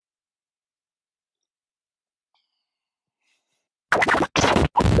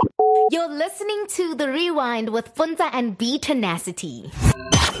You're listening to The Rewind with Puntsa and BeeTenacity.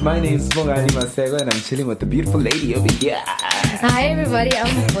 My name's Mzansi Recap and I'm chilling with the beautiful lady over here. Hi everybody,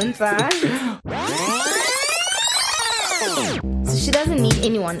 I'm Puntsa. So she doesn't need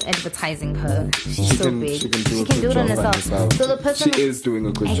anyone advertising her. She's so big. She can do it on herself. So the person she is doing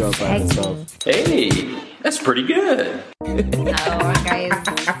a good job by herself. Hey, that's pretty good. Oh, guys.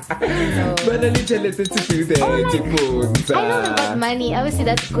 But let me tell you to do that. I know they got money. Obviously,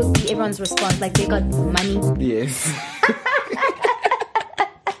 that could be everyone's response. Like, they got money. Yes.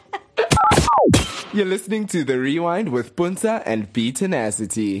 You're listening to The Rewind with Puntsa and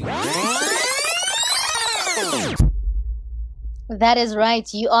BeeTenacity. That is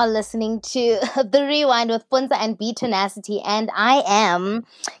right. You are listening to The Rewind with Puntsa and BeeTenacity. And I am,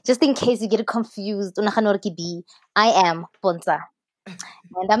 just in case you get confused, I am Puntsa.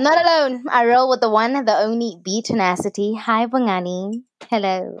 And I'm not alone. I roll with the one, the only BeeTenacity. Hi, Bongani.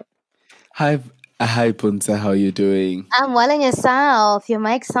 Hello. Hi, Puntsa. How are you doing? I'm well, and yourself. Your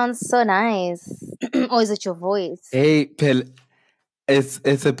mic sounds so nice. Or is it your voice? Hey, Pel.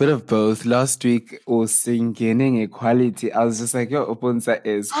 It's a bit of both. Last week was singing equality. I was just like, yo, Puntsa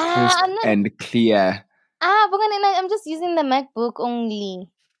is crisp and clear. Bongani, I'm just using the MacBook only.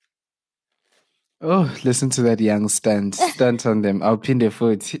 Oh, listen to that young stunt. Stunt on them. I'll pin their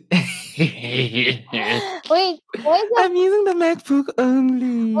foot. Wait, I'm using the MacBook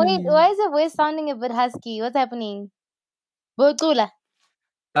only. Wait, why is your voice sounding a bit husky? What's happening? Botula.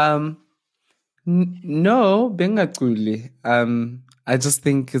 No, bengaculi. I just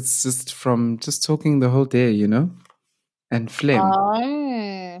think it's just from just talking the whole day, you know? And phlegm.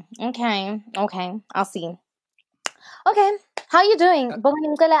 Okay. I'll see. Okay. How you doing?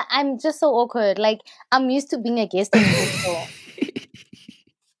 Bongani, I'm just so awkward. Like, I'm used to being a guest on the show.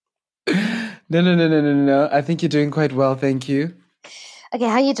 No. I think you're doing quite well, thank you. Okay,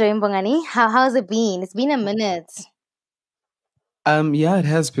 how you doing, Bongani? How's it been? It's been a minute. Yeah, it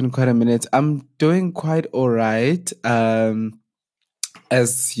has been quite a minute. I'm doing quite all right.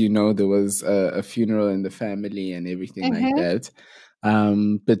 As you know, there was a funeral in the family and everything like that.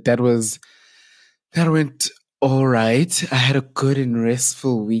 But that went all right. I had a good and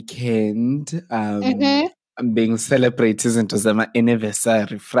restful weekend. I'm being celebrated into my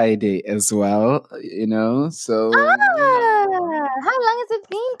anniversary Friday as well, you know. So how long has it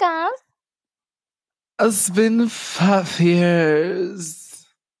been, guys? It's been 5 years.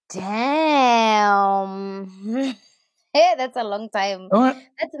 Damn. Hey, that's a long time.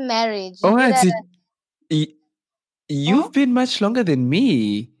 That's marriage. You've been much longer than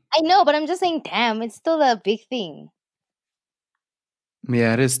me. I know, but I'm just saying, damn, it's still a big thing.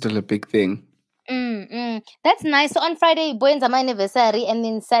 Yeah, it is still a big thing. That's nice. So on Friday, boy's my anniversary, and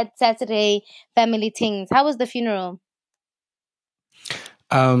then Saturday, family things. How was the funeral?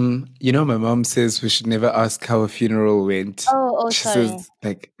 You know, my mom says we should never ask how a funeral went. She sorry. Says,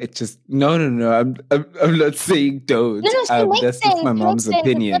 like, it just no. I'm not saying don't. No, that's just my mom's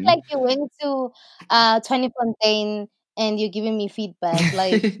opinion. It's not like you went to Tony Fontaine and you're giving me feedback.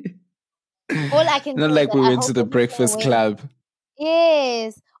 Like, all I can not like we went to the Breakfast Club.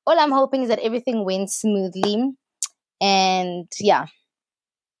 Yes. All I'm hoping is that everything went smoothly, and yeah.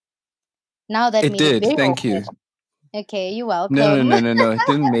 Now that it did. Thank you. Okay, you're welcome. No. It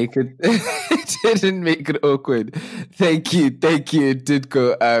didn't make it. It didn't make it awkward. Thank you. It did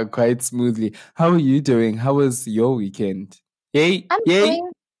go quite smoothly. How are you doing? How was your weekend? Yay!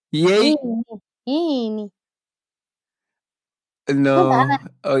 No.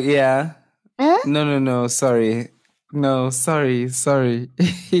 Oh yeah. Huh? No. Sorry. No. Sorry.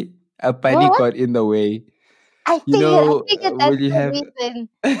 A panic got in the way. I figured that's the reason.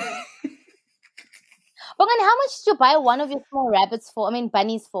 Bongani, how much did you buy one of your small rabbits for? I mean,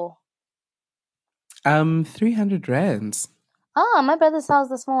 bunnies for? 300 rands. Oh, my brother sells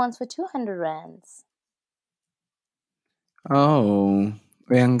the small ones for 200 rands. Oh,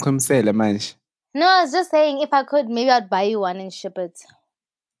 uyangikhomisela manje. No, I was just saying, if I could, maybe I'd buy you one and ship it.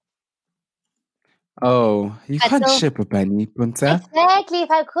 Oh, you can't ship a bunny, Puntsa. Exactly,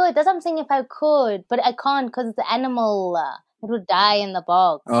 if I could. That's what I'm saying, if I could. But I can't because it's an animal. It would die in the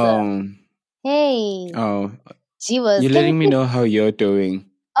box. Oh. Hey. Oh. You're letting me know how you're doing.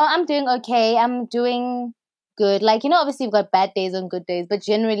 Oh, I'm doing okay. I'm doing good. Like, you know, obviously you've got bad days and good days, but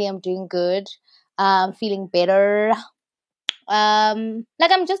generally I'm doing good. Feeling better. Like,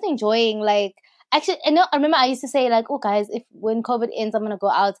 I'm just enjoying, like, actually, I remember I used to say, like, oh, guys, when COVID ends, I'm going to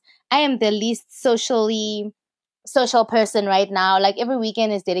go out. I am the least social person right now. Like, every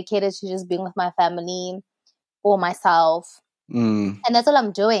weekend is dedicated to just being with my family or myself. And that's all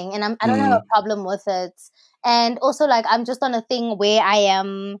I'm doing. And I don't have a problem with it. And also, like, I'm just on a thing where I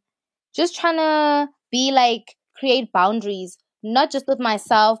am just trying to be like create boundaries, not just with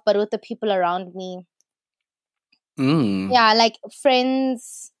myself, but with the people around me. Mm. Yeah, like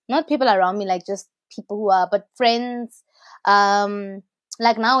friends, not people around me, like just people who are, but friends. Um,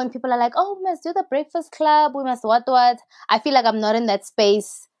 like now when people are like, "Oh, we must do the breakfast club, we must what," I feel like I'm not in that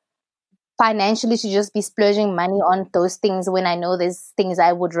space financially to just be splurging money on those things when I know there's things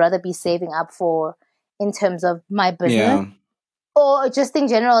I would rather be saving up for in terms of my business Yeah. or just in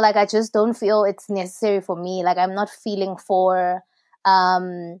general. Like I just don't feel it's necessary for me. Like I'm not feeling for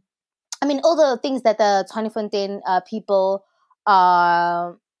I mean, all the things that the Tony Fontaine people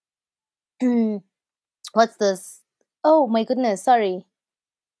are. What's this? Oh my goodness! Sorry.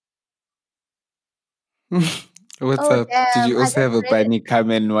 What's Oh up? Did damn! you I also just have a read it. bunny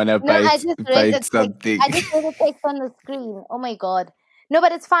come and wanna No, I bite just read the bite text. something? I just read the text on the screen. Oh my god. No,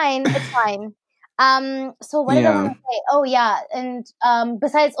 but it's fine. It's fine. So what did I want Yeah. to say? Oh yeah, and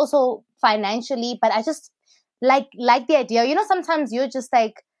besides also financially, but I just like the idea. You know, sometimes you're just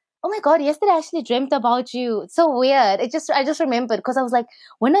like, oh my god, yesterday I actually dreamt about you. It's so weird. I just remembered because I was like,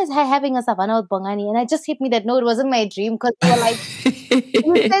 when was I having a savannah with Bongani? And I just hit me that no, it wasn't my dream because you were like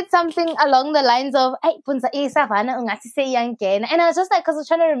you said something along the lines of, "Hey, Puntsa, savannah, ungathi seyiyangena." And I was just like, because I was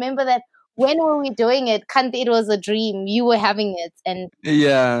trying to remember that when were we doing it? Can't it was a dream. You were having it, and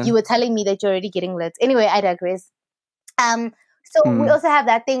you Yeah. were telling me that you're already getting lit. Anyway, I digress. So we Mm. also have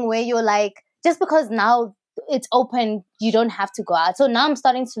that thing where you're like, just because now it's open, you don't have to go out. So now I'm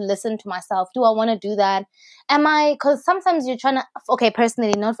starting to listen to myself. Do I want to do that? Am I? Because sometimes you're trying to. Okay,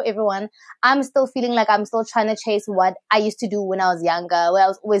 personally, not for everyone. I'm still feeling like I'm still trying to chase what I used to do when I was younger, where I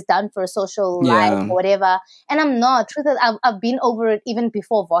was always down for a social life Yeah. or whatever. And I'm not. Truth is, I've been over it even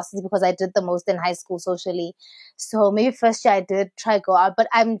before varsity because I did the most in high school socially. So maybe first year I did try go out, but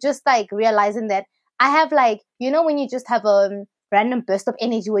I'm just like realizing that I have like, you know, when you just have a random burst of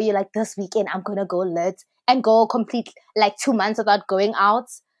energy where you're like, this weekend I'm gonna go lit and go complete like 2 months without going out.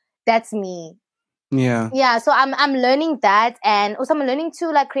 That's me. Yeah. Yeah, so I'm learning that, and also I'm learning to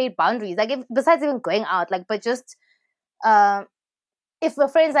like create boundaries. Like if, besides even going out, like but just uh, if a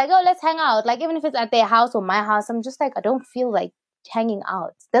friend's like, oh, let's hang out, like even if it's at their house or my house, I'm just like I don't feel like hanging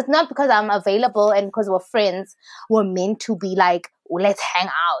out. That's not because I'm available and because we're friends. We're meant to be like, well, let's hang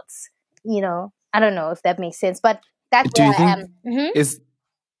out. You know, I don't know if that makes sense, but that's Do where you I think am. Mm-hmm. is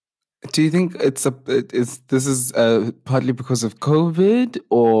do you think it's this is partly because of COVID,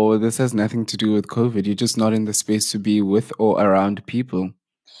 or this has nothing to do with COVID? You're just not in the space to be with or around people.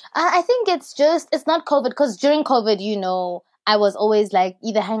 I think it's just it's not COVID because during COVID, you know, I was always like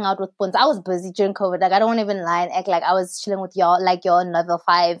either hang out with Puntsa. I was busy during COVID. Like I don't want to even lie and act like I was chilling with y'all like y'all in level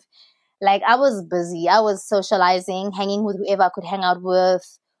five. Like I was busy. I was socializing, hanging with whoever I could hang out with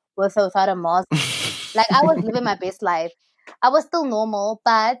or without a mask. Like I was living my best life. I was still normal,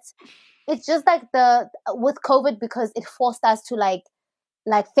 but it's just like the with COVID because it forced us to like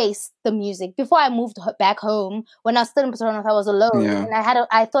face the music. Before I moved back home, when I was still in Barcelona, I was alone, Yeah. and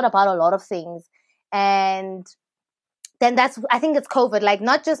I thought about a lot of things, and then that's I think it's COVID, like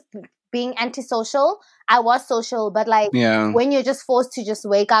not just being antisocial. I was social, but like Yeah. when you're just forced to just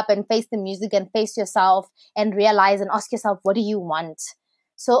wake up and face the music and face yourself and realize and ask yourself, what do you want?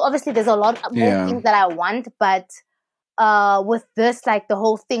 So obviously, there's a lot more Yeah. things that I want, but with this, like the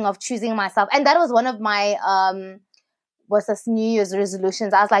whole thing of choosing myself, and that was one of my was this New Year's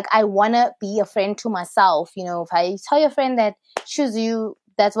resolutions. I was like, I want to be a friend to myself. You know, if I tell your friend that choose you,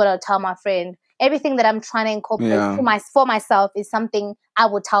 that's what I'll tell my friend. Everything that I'm trying to incorporate Yeah. to for myself is something I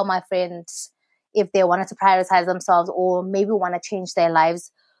would tell my friends if they wanted to prioritize themselves or maybe want to change their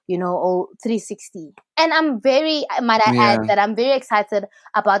lives, you know, or 360. And I'm very, might I add, Yeah. that I'm very excited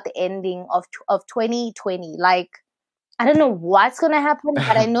about the ending of 2020. Like, I don't know what's going to happen,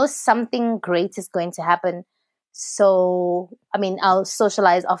 but I know something great is going to happen. So, I mean, I'll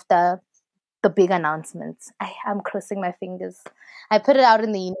socialize after the big announcements. I'm crossing my fingers. I put it out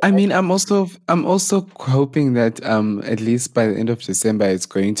in the I universe. mean, I'm also hoping that at least by the end of December it's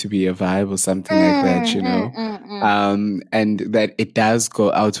going to be a vibe or something like that, Mm, you mm, know. mm, mm. And that it does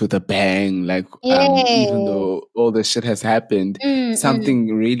go out with a bang, like even Yay. though all the shit has happened, Mm, mm.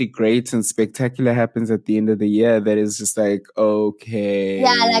 something really great and spectacular happens at the end of the year that is just like,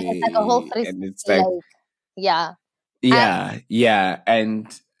 Yeah, like it's like a whole okay. And it's 360, like, like, yeah. Um, yeah, yeah. And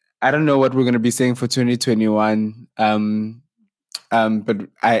I don't know what we're gonna be saying for 2021. But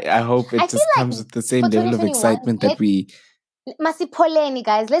I hope I it feel just comes like with the for same level of 2021, excitement that we. Masipoleni,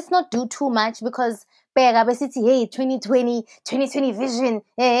 guys, let's not do too much because bheka besithi hey 2020 vision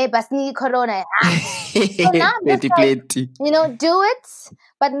basini corona. So now I'm just like, Plenty. do it,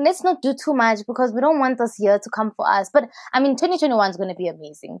 but let's not do too much because we don't want this year to come for us. But I mean, 2021 is going to be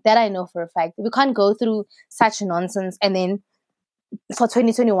amazing. That I know for a fact. We can't go through such nonsense and then for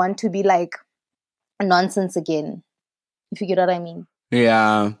 2021 to be like nonsense again, if you get what I mean.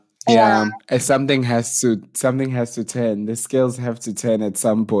 Yeah. Yeah. Something has to turn. The scales have to turn at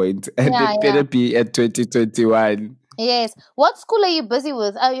some point, and Yeah, it yeah. better be at 2021. Yes. What school are you busy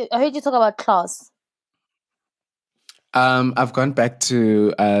with? I heard you talk about class. I've gone back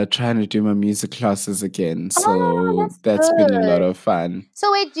to trying to do my music classes again, so That's been a lot good. of fun.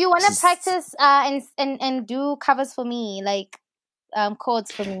 So wait, do you want to Just practice and do covers for me, like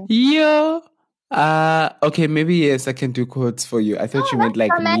chords for me? yeah. Okay, maybe yes, I can do chords for you. I thought No, you not meant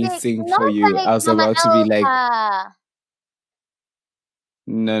like me dramatic, sing for not you. like I was Mama about to be like, Elsa.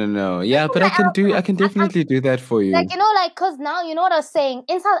 no. Not Yeah, but Mama Elsa. I can definitely do that for Like, you. because now, you know what I was saying?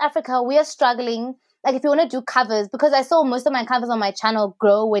 In South Africa, we are struggling. Like, if you want to do covers, because I saw most of my covers on my channel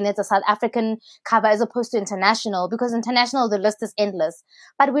grow when it's a South African cover as opposed to international, because international, the list is endless.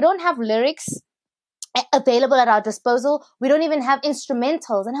 But we don't have lyrics available at our disposal. We don't even have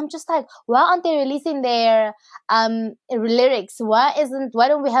instrumentals. And I'm just like, why aren't they releasing their lyrics? Why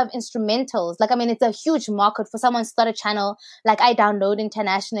don't we have instrumentals? Like, I mean, it's a huge market for someone to start a channel. Like, I download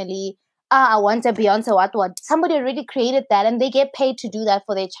internationally. I want a Beyonce, what. Somebody already created that and they get paid to do that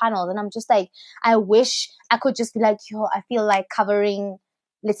for their channels. And I'm just like, I wish I could just be like, I feel like covering,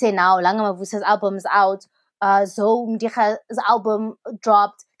 let's say now, Langa Mavusa's album's out. Zoe Mdika's album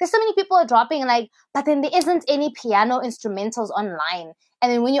dropped. There's so many people are dropping, like, but then there isn't any piano instrumentals online.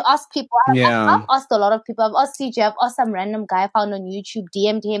 And then when you ask people, I've asked a lot of people. I've asked CJ, I've asked some random guy I found on YouTube,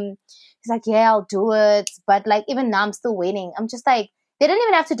 DM'd him. He's like, yeah, I'll do it. But like, even now I'm still waiting. I'm just like, they don't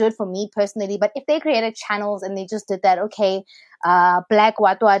even have to do it for me personally. But if they created channels and they just did that, okay, Black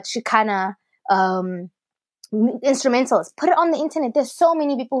Watwa Chicana, instrumentals, put it on the internet. There's so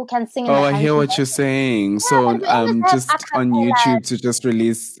many people who can sing in Oh, the I hear what you're 90s. saying. Yeah, So, but we always have just on acapella. YouTube to just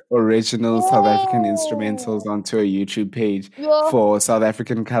release original South African instrumentals Yeah. onto a YouTube page Yeah. for South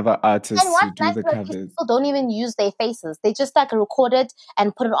African cover And artists who what's do nice the is that these covers. people don't even use their faces. They just like record it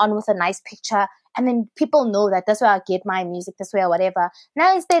and put it on with a nice picture. And then people know that that's where I get my music, that's where whatever.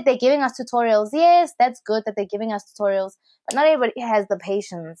 Now instead they're giving us tutorials. Yes, that's good that they're giving us tutorials. But not everybody has the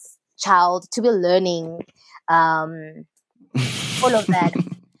patience, child, to be learning all of that.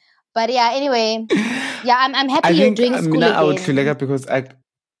 But yeah, anyway. Yeah, I'm happy I you're think doing school I would again. because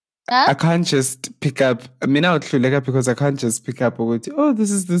Huh? I can't just pick up. I mean, I would because I can't just pick up with, oh,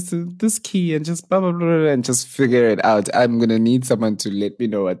 this is this key and just blah, blah, blah, blah, and just figure it out. I'm going to need someone to let me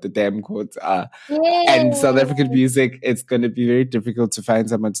know what the damn chords are. And South African Yes. music, it's going to be very difficult to find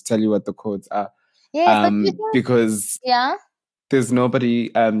someone to tell you what the chords are. Yes, but you think, Because yeah? there's nobody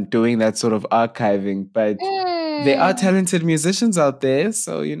doing that sort of archiving. But there are Mm. talented musicians out there.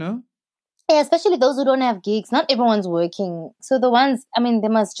 So, Yeah, especially those who don't have gigs. Not everyone's working. So the ones, I mean, they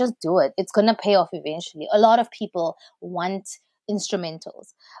must just do it. It's going to pay off eventually. A lot of people want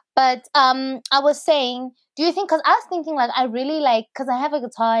instrumentals. But I was saying, do you think, because I was thinking like, I really like, because I have a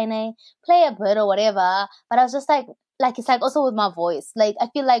guitar and I play a bit or whatever, but I was just like, it's like also with my voice. Like, I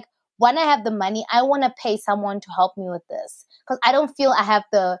feel like when I have the money, I want to pay someone to help me with this. Because I don't feel I have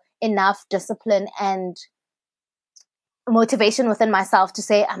the enough discipline and motivation within myself to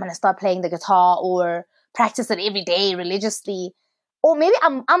say I'm gonna start playing the guitar or practice it every day religiously. Or maybe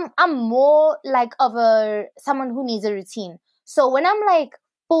I'm more like of a someone who needs a routine. So when I'm like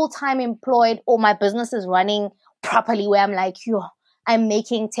full-time employed or my business is running properly where I'm like, yo, I'm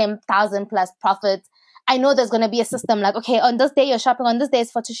making 10,000 plus profit. I know there's gonna be a system like, okay, on this day you're shopping, on this day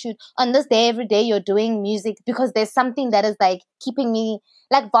is photo shoot, on this day every day you're doing music because there's something that is like keeping me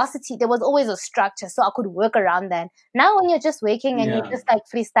like varsity. There was always a structure, so I could work around that. Now when you're just waking and you're just like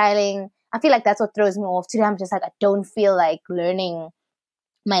freestyling, I feel like that's what throws me off. Today I'm just like I don't feel like learning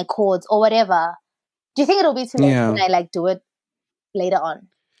my chords or whatever. Do you think it'll be too late yeah. when I like do it later on?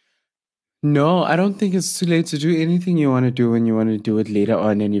 No, I don't think it's too late to do anything you want to do when you want to do it later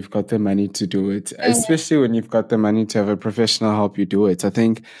on and you've got the money to do it, especially when you've got the money to have a professional help you do it. I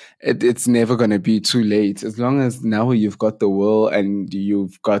think it's never going to be too late as long as now you've got the will and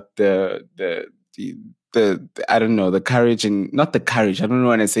you've got the I don't know, the courage and not the courage. I don't know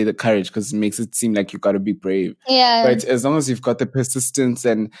when I say the courage because it makes it seem like you got to be brave. Yeah. But as long as you've got the persistence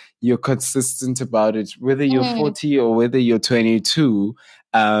and you're consistent about it, whether you're Mm. 40 or whether you're 22,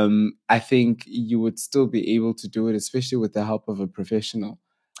 I think you would still be able to do it, especially with the help of a professional.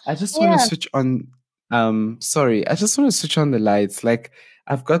 I just want to Yeah. switch on. Sorry, I just want to switch on the lights. Like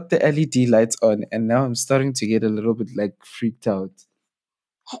I've got the LED lights on, and now I'm starting to get a little bit like freaked out.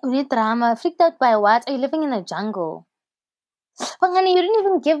 Hey, drama. Freaked out by what? Are you living in a jungle? Pangani, you didn't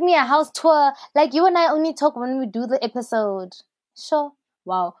even give me a house tour. Like you and I only talk when we do the episode. Sure.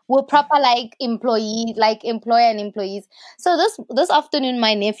 Wow. We're proper like employee, like employer and employees. So this afternoon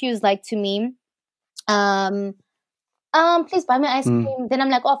my nephew is like to me, um, please buy me ice Mm. cream. Then I'm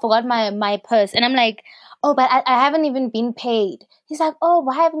like, oh, I forgot my purse. And I'm like, oh, but I haven't even been paid. He's like, oh,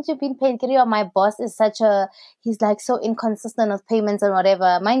 why haven't you been paid? Kiriyo, my boss is he's like so inconsistent with payments and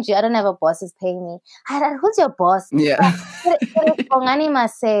whatever. Mind you, I don't have a boss who's paying me. I said, who's your boss? Yeah. Bongani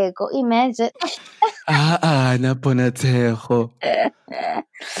Maseko. Imagine. Naponatejo.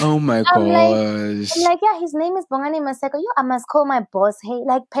 Oh my I'm like, I'm gosh. like, yeah, his name is Bongani Maseko. Yo, I must call my boss. Hey,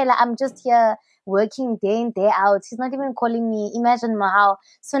 like, Pela, I'm just here working day in, day out. He's not even calling me. Imagine Mahal.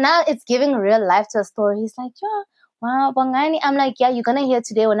 So now it's giving real life to a story. He's like, yeah, wow, Bongani. I'm like, yeah, you're going to hear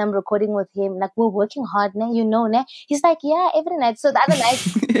today when I'm recording with him. Like, we're working hard, ne? You know, ne? He's like, yeah, every night. So the other night,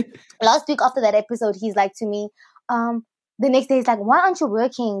 last week after that episode, he's like to me, the next day he's like, why aren't you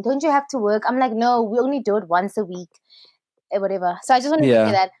working? Don't you have to work? I'm like, no, we only do it once a week. Whatever. So I just wanted to say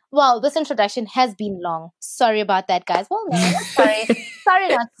Yeah. that. Well, this introduction has been long. Sorry about that, guys. Well, no, not sorry. Sorry,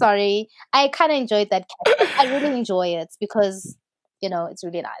 not sorry. I kind of enjoyed that. I really enjoy it because, it's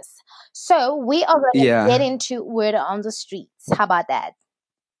really nice. So we are going to Yeah. get into Word on the Streets. How about that?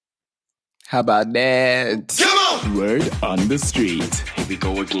 How about that? Come on! Word on the street. Here we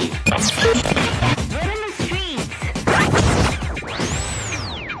go again.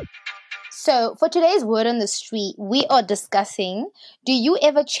 So, for today's Word on the Street, we are discussing, do you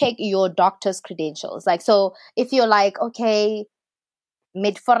ever check your doctor's credentials? Like, so if you're like, okay,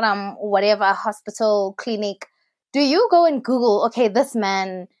 mid-forum, whatever, hospital, clinic, do you go and Google, okay, this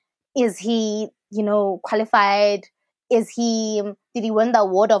man, is he, qualified? Did he win the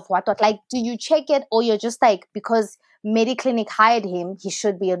award of what? Like, do you check it, or you're just like, because Mediclinic hired him, he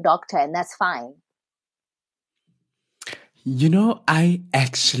should be a doctor and that's fine? I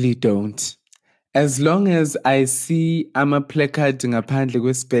actually don't. As long as I see ama-placard ngaphandle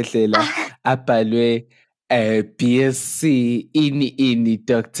kwesibhedlela abhalwe BSc ini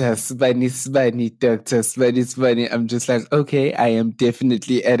Dr. Sibani Dr. Sibani, I'm just like, okay, I am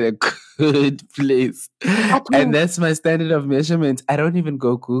definitely at a good place. And that's my standard of measurement. I don't even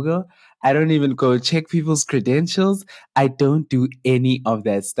go Google. I don't even go check people's credentials. I don't do any of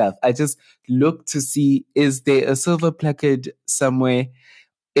that stuff. I just look to see, is there a silver placard somewhere?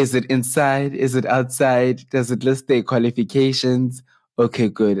 Is it inside? Is it outside? Does it list their qualifications? Okay,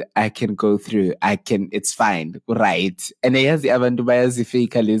 good. I can go through. It's fine. Right. And yazi abantu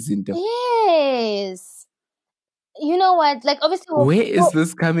bayazifika lezinto. Yes. You know what? Like, obviously, Where is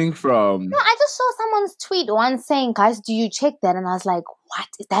this coming from? No, I just saw someone's tweet once saying, guys, do you check that? And I was like,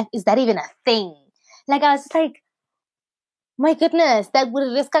 what? Is that even a thing? Like, I was just like, my goodness, that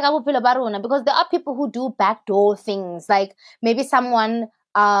would risk because there are people who do backdoor things. Like maybe someone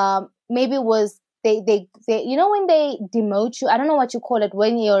maybe was they when they demote you, I don't know what you call it,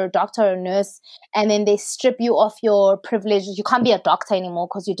 when you're a doctor or a nurse and then they strip you of your privileges. You can't be a doctor anymore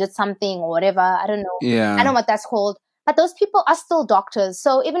because you did something or whatever. I don't know. Yeah. I don't know what that's called. But those people are still doctors.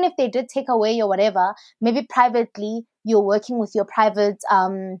 So even if they did take away or whatever, maybe privately you're working with your private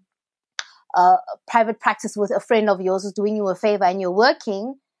practice with a friend of yours who's doing you a favor and you're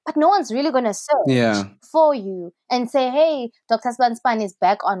working, but no one's really going to search for you and say, hey, Dr. Span is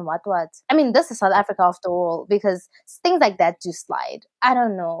back on what. I mean, this is South Africa after all, because things like that do slide. I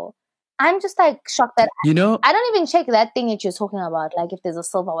don't know. I'm just like shocked that I don't even check that thing that you're talking about, like if there's a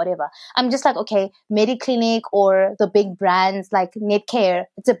silver, whatever. I'm just like, okay, Mediclinic or the big brands like Netcare,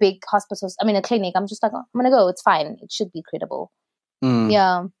 it's a big hospital, a clinic. I'm just like, oh, I'm going to go. It's fine. It should be credible.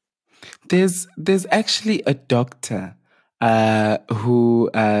 Yeah. There's actually a doctor who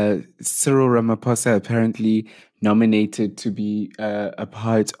Cyril Ramaphosa apparently nominated to be a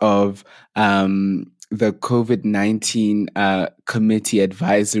part of the COVID-19 committee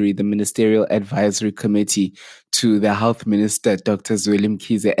advisory, the ministerial advisory committee to the health minister, Dr. Zweli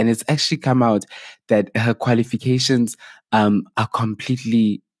Mkhize. And it's actually come out that her qualifications are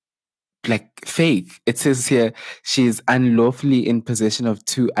completely like fake. It says here she is unlawfully in possession of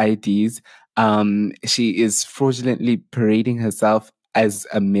 2 IDs. She is fraudulently parading herself as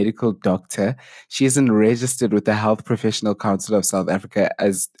a medical doctor. She isn't registered with the Health Professional Council of South Africa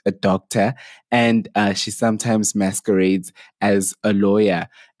as a doctor, and she sometimes masquerades as a lawyer.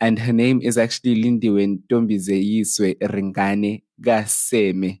 And her name is actually Lindiwe Ntombizeyiswe Ringane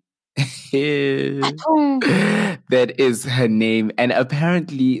Gaseme. Patong. That is her name. And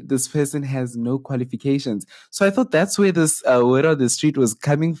apparently this person has no qualifications. So I thought that's where this word on the street was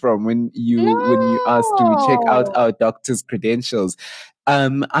coming from when you asked, do we check out No. our doctor's credentials?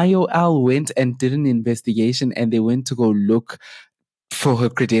 IOL went and did an investigation and they went to go look for her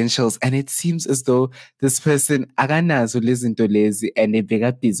credentials, and it seems as though this person akanazo lezinto lezi and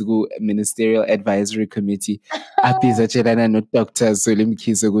ebhekabhizi ku-ministerial advisory committee abhizi atshelana no-doctors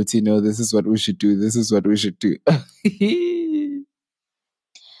solemkhize ukuthi no, this is what we should do, this is what we should do.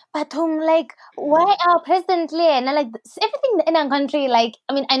 Patong, like, why our president Lena, like everything in our country, like,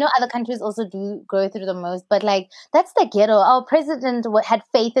 I mean, I know other countries also do go through the most, but like, that's the ghetto. Our president had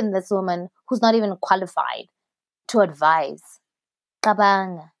faith in this woman who's not even qualified to advise.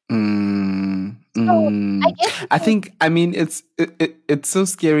 Kabang. So I guess I mean, it's so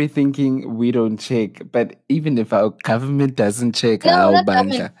scary thinking we don't check, but even if our government doesn't check, no, our not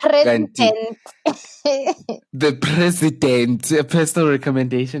bandla, government, kanti president. the president, a personal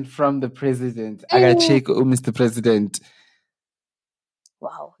recommendation from the president. I gotta check, oh, Mr. President.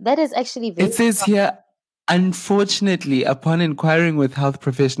 Wow, that is actually very. It says here, unfortunately, upon inquiring with Health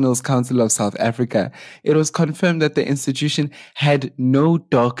Professionals Council of South Africa, it was confirmed that the institution had no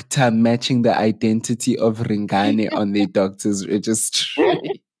doctor matching the identity of Ringane on their doctor's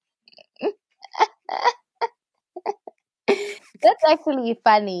registry. That's actually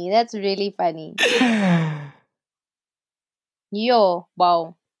funny. That's really funny. Yo,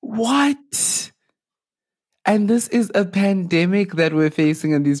 wow. What? And this is a pandemic that we're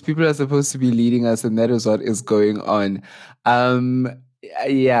facing, and these people are supposed to be leading us, and that is what is going on. So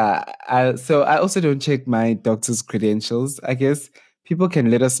I also don't check my doctor's credentials. I guess people can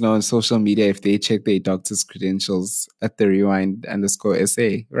let us know on social media if they check their doctor's credentials at the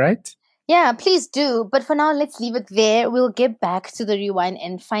rewind_SA, right? Yeah, please do. But for now, let's leave it there. We'll get back to the rewind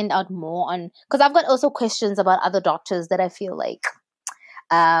and find out more on, because I've got also questions about other doctors that I feel like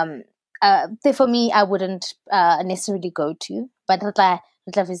for me I wouldn't necessarily go to, but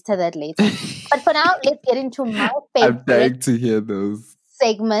I'll visit that later. But for now, let's get into my favorite I'm dying to hear those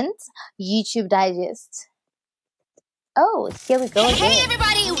segment, YouTube Digest. Oh, here we go. Hey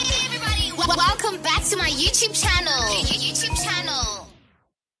everybody! Welcome back to my YouTube channel.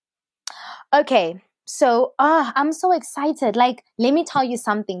 Okay, so I'm so excited. Like, let me tell you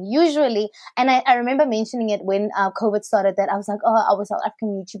something. Usually, and I remember mentioning it when COVID started, that I was like, our South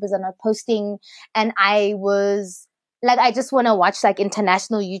African YouTubers are not posting, and I was like, I just want to watch like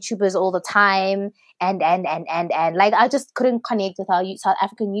international YouTubers all the time, and like I just couldn't connect with our South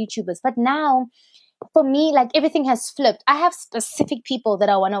African YouTubers. But now, for me, like everything has flipped. I have specific people that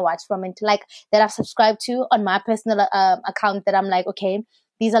I want to watch from, into like that I've subscribed to on my personal account, that I'm like, okay,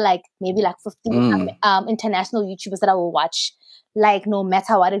 these are like maybe like 15 international YouTubers that I will watch, like no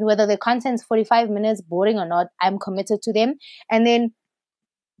matter what, and whether their content's 45 minutes, boring or not, I'm committed to them. And then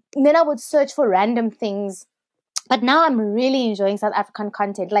I would search for random things. But now I'm really enjoying South African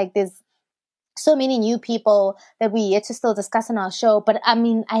content. Like, there's so many new people that we yet to still discuss on our show. But I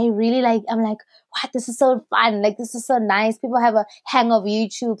mean, I'm like, what? This is so fun. Like, this is so nice. People have a hang of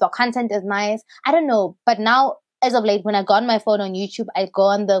YouTube. The content is nice. I don't know. But now, as of late, when I go on my phone on YouTube, I go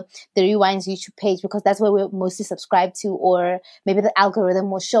on the Rewind's YouTube page, because that's where we're mostly subscribed to, or maybe the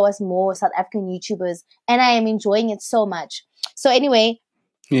algorithm will show us more South African YouTubers. And I am enjoying it so much. So anyway,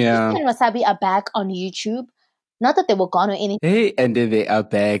 yeah, and Wasabi are back on YouTube. Not that they were gone or anything. Hey, and then they are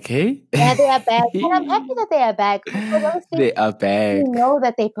back, hey? Yeah, they are back. And I'm happy that they are back. Because obviously, they are back. we know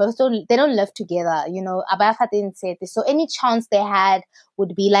that they don't live together. You know, Abafa didn't say this. So any chance they had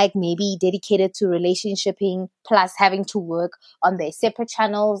would be like maybe dedicated to relationshiping, plus having to work on their separate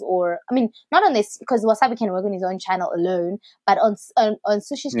channels, or, I mean, not on this, because Wasabi can work on his own channel alone, but on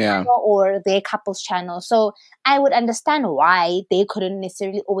Sushi's channel or their couple's channel. So I would understand why they couldn't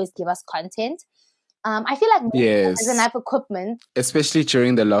necessarily always give us content. I feel like there's enough equipment, especially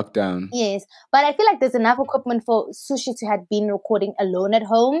during the lockdown. Yes, but I feel like there's enough equipment for Sushi to have been recording alone at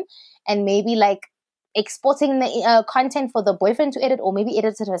home, and maybe like exporting the content for the boyfriend to edit, or maybe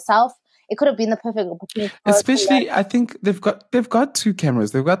edit it herself. It could have been the perfect opportunity. Especially, I think they've got two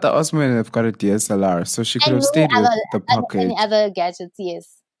cameras. They've got the Osmo and they've got a DSLR, so she could have stayed with the pocket. Any other gadgets,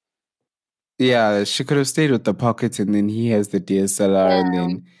 yes. Yeah, she could have stayed with the pocket, and then he has the DSLR, and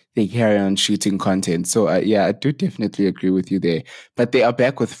then they carry on shooting content. So I do definitely agree with you there. But they are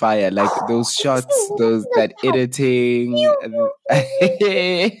back with fire, like those shots, that editing.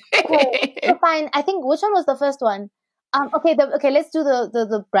 Okay, so fine. I think, which one was the first one? Okay, let's do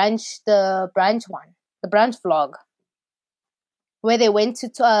the brunch one, the brunch vlog, where they went to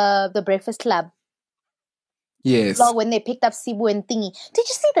the Breakfast Club. Yes. vlog when they picked up Sibu and Thingy. Did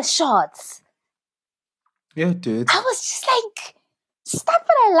you see the shots? Yeah, dude. I was just like, stop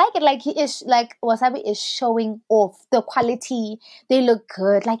it, I like it. Like he is, like Wasabi is showing off the quality. They look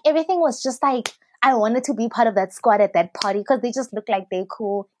good. Like everything was just like, I wanted to be part of that squad at that party because they just look like they're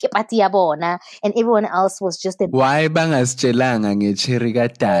cool. Ke party ya bona, and everyone else was just a Why bangasitshelanga ngecherry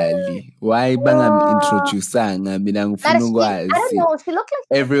katali? Why bangam-introducanga mina ngifuna I don't ukwazi? know. She looked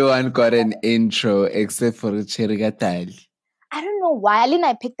like Everyone got an intro except for cherry katali. I don't know why. I didn't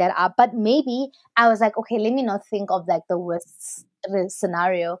I pick that up, but maybe I was like, okay, let me not think of like the worst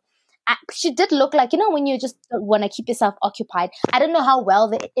scenario. She did look like, you know, when you just want to keep yourself occupied. I don't know how well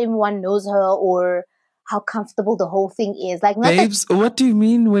everyone knows her or how comfortable the whole thing is. Like, not Babes, what do you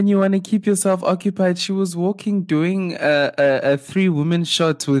mean when you want to keep yourself occupied? She was walking, doing a 3-woman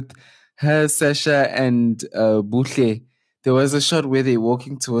shot with her, Sasha, and Buhle. There was a shot where they're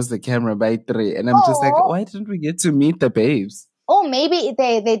walking towards the camera by 3, and I'm just like, why didn't we get to meet the babes? Or maybe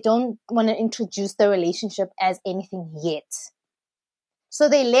they don't want to introduce the relationship as anything yet. So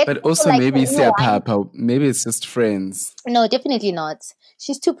they let But people also like maybe rewind. Papa, maybe it's just friends. No, definitely not.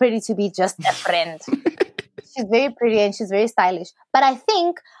 She's too pretty to be just a friend. She's very pretty and she's very stylish. But I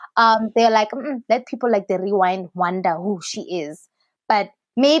think they're like, let people like the rewind wonder who she is. But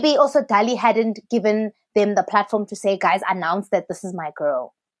maybe also Dali hadn't given them the platform to say, guys, announce that this is my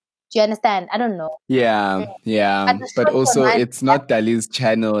girl. Do you understand? I don't know. Yeah, yeah. But the But shots also, online, it's not Dali's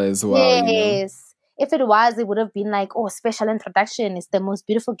channel as well, you know? yes. If it was, it would have been like, oh, special introduction is the most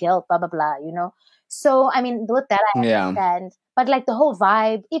beautiful girl, blah, blah, blah, you know? So, I mean, with that, I Yeah. understand. But like the whole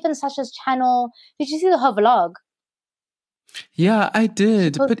vibe, even Sasha's channel, did you see her vlog? Yeah, I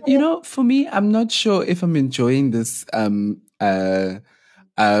did. But posted you it. know, for me, I'm not sure if I'm enjoying this uh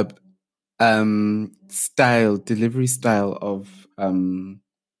delivery style of The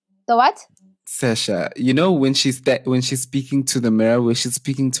what? Sasha. You know, when she's speaking to the mirror, where she's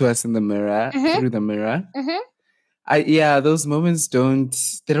speaking to us in the mirror, Mm-hmm. through the mirror. Mm-hmm. Those moments don't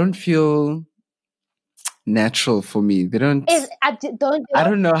feel natural for me. They don't. I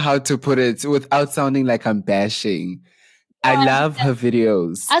don't know how to put it without sounding like I'm bashing. I love her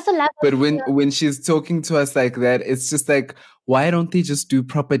videos. I also love But when she's talking to us like that, it's just like, why don't they just do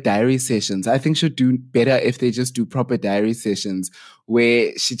proper diary sessions? I think she'll do better if they just do proper diary sessions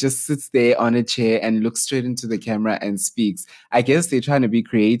where she just sits there on a chair and looks straight into the camera and speaks. I guess they're trying to be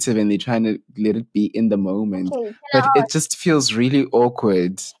creative and they're trying to let it be in the moment. Okay, But it just feels really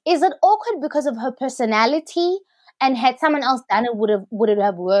awkward. is it awkward because of her personality? And had someone else done it, would it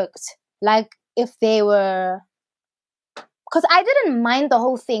have worked? Like if they were, because I didn't mind the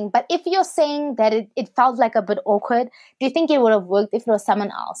whole thing. But if you're saying that it felt like a bit awkward, do you think it would have worked if it was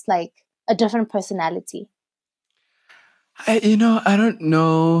someone else, like a different personality? I don't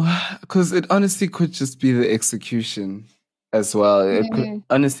know, because it honestly could just be the execution as well. It could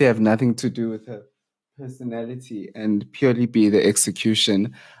honestly have nothing to do with her personality and purely be the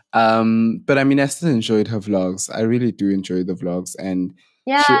execution. But I mean, I still enjoyed her vlogs. I really do enjoy the vlogs, and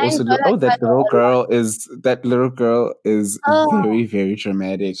Yeah, she I also enjoyed her that channel little a lot. girl is very, very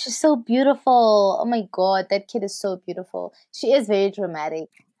dramatic. She's so beautiful. Oh my god, that kid is so beautiful. She is very dramatic.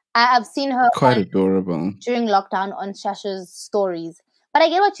 I've seen her Quite adorable. during lockdown on Sasha's stories. But I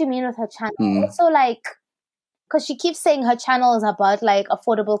get what you mean with her channel. Also, like, because she keeps saying her channel is about like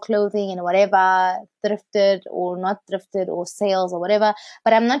affordable clothing and whatever, thrifted or not thrifted or sales or whatever.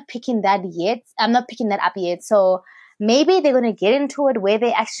 But I'm not picking that yet. I'm not picking that up yet. So maybe they're gonna get into it where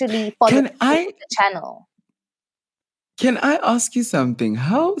they actually follow the channel. Can I ask you something?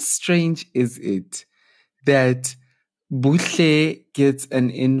 How strange is it that Buhle gets an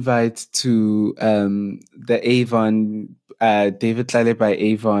invite to the Avon, David Tlale by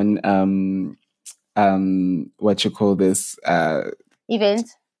Avon, what you call this, event,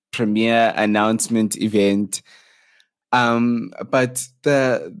 premiere announcement event. But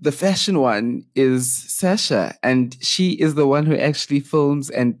the fashion one is Sasha, and she is the one who actually films.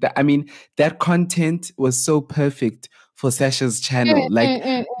 And I mean, that content was so perfect for Sasha's channel.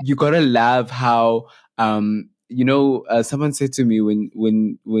 Like, you gotta love how someone said to me,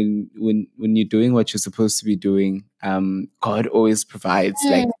 when you're doing what you're supposed to be doing, God always provides.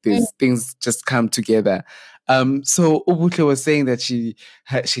 Like, these things just come together. So Ubutle was saying that she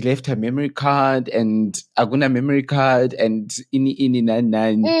left her memory card and Aguna memory card and ini nan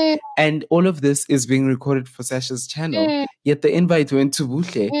nan, and all of this is being recorded for Sasha's channel. yet the invite went to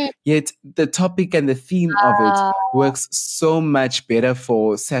Buhle. Yet the topic and the theme of it works so much better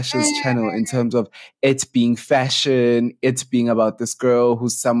for Sasha's channel in terms of it being fashion, it being about this girl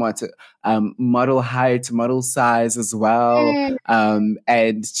who's somewhat model height, model size as well,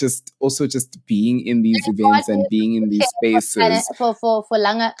 and just also just being in these events and being in these spaces. For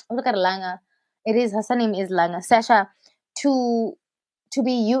Langa, look at Langa. It is her name is Langa. Sasha to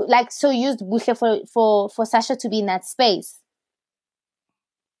be you like so used Buhle for Sasha to be in that space.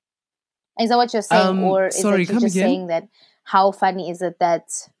 Is that what you're saying, or is sorry, it you just again? saying that how funny is it that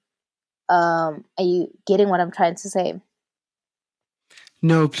are you getting what I'm trying to say?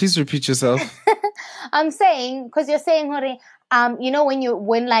 No, please repeat yourself. I'm saying because you're saying, you know,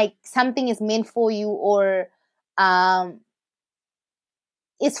 when like something is meant for you or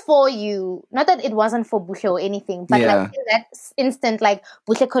it's for you. Not that it wasn't for Buhle or anything, but like in that instant, like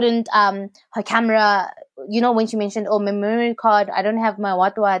Buhle couldn't her camera. You know, when she mentioned, "Oh, my memory card, I don't have my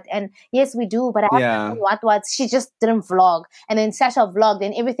what," and yes, we do, but I have my what. She just didn't vlog, and then Sasha vlogged,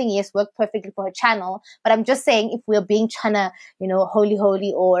 and everything worked perfectly for her channel. But I'm just saying, if we're being tryna, you know, holy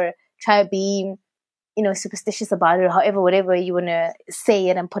or try to be, you know, superstitious about it, or however, whatever you wanna say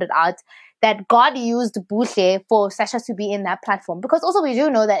it and put it out, that God used Buhle for Sasha to be in that platform. Because also we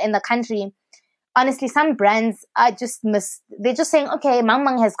do know that in the country, honestly, some brands are they're just saying, okay, Mang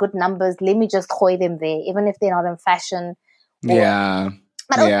Mang has good numbers, let me just koi them there, even if they're not in fashion. But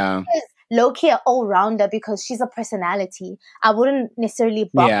also she's low-key an all-rounder because she's a personality. I wouldn't necessarily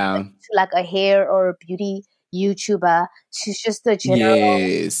box her to like a hair or a beauty YouTuber. She's just a general.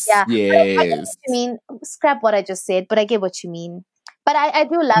 Yeah. But I get what you mean. Scrap what I just said, but I get what you mean. But I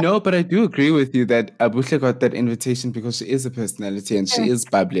do love. No, but I do agree with you that Abuhle got that invitation because she is a personality and she is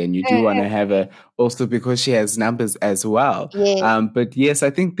bubbly, and you do want to have her also because she has numbers as well. Yeah. But yes, I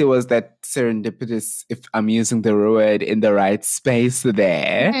think there was that serendipitous, if I'm using the word in the right space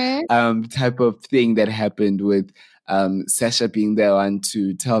there, type of thing that happened with Sasha being there on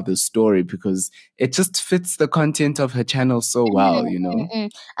to tell the story because it just fits the content of her channel so well, you know?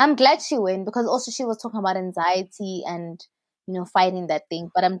 I'm glad she went because also she was talking about anxiety and, you know, fighting that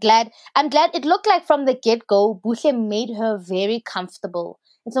thing. But I'm glad it looked like from the get-go, Buhle made her very comfortable.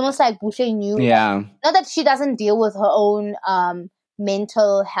 It's almost like Buhle knew that, not that she doesn't deal with her own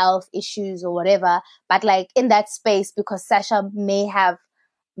mental health issues or whatever, but like in that space because Sasha may have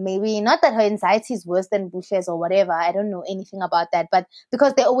maybe not that her anxiety is worse than Bush's or whatever. I don't know anything about that, but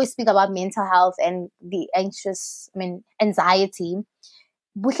because they always speak about mental health and the anxiety,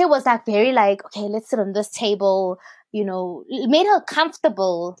 Bushe was like very like, okay, let's sit on this table, you know, it made her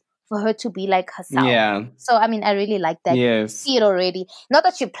comfortable for her to be like herself. Yeah. So, I mean, I really like that. Yes. See it already. Not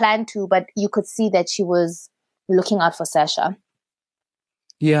that she planned to, but you could see that she was looking out for Sasha.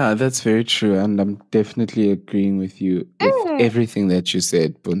 Yeah, that's very true. And I'm definitely agreeing with you with everything that you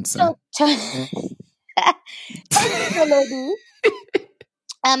said, Puntsa.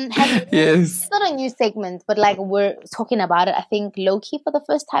 Have you, yes. it's not a new segment, but like we're talking about it, I think low-key for the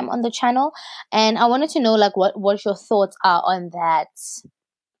first time on the channel. And I wanted to know like what your thoughts are on that.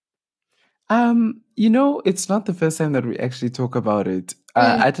 You know, it's not the first time that we actually talk about it.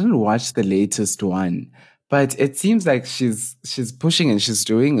 I didn't watch the latest one, but it seems like she's pushing and she's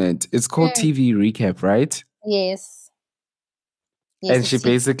doing it. It's called TV Recap, right? Yes. And she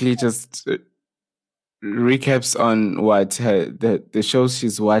basically just recaps on what the shows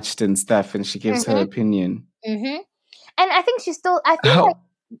she's watched and stuff, and she gives her opinion. And I think she's still. I feel like.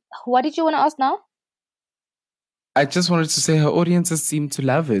 What did you want to ask now? I just wanted to say her audiences seem to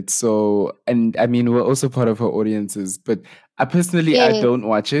love it. So, and I mean, we're also part of her audiences, but I personally, I don't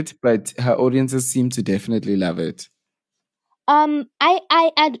watch it, but her audiences seem to definitely love it. I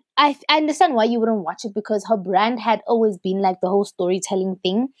understand why you wouldn't watch it because her brand had always been like the whole storytelling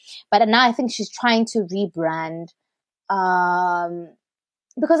thing, but now I think she's trying to rebrand.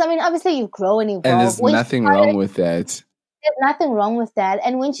 Because I mean, obviously you've grown and evolved. And there's nothing wrong with that. There's nothing wrong with that.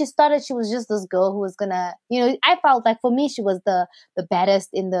 And when she started, she was just this girl who was gonna, you know, I felt like for me she was the baddest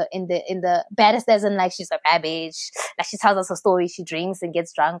in the baddest as in like she's a bad bitch. Like she tells us a story, she drinks and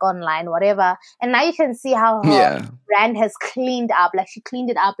gets drunk online, whatever. And now you can see how her brand has cleaned up. Like she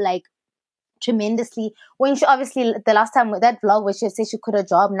cleaned it up like tremendously. When she obviously the last time with that vlog where she said she quit her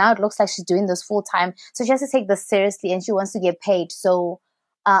job, now it looks like she's doing this full time. So she has to take this seriously and she wants to get paid. So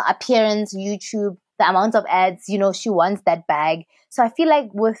appearance, YouTube, the amount of ads, you know, she wants that bag. So I feel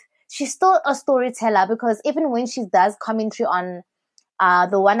like she's still a storyteller because even when she does commentary on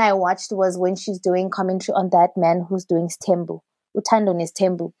the one I watched was when she's doing commentary on that man who's doing Stembu, Utando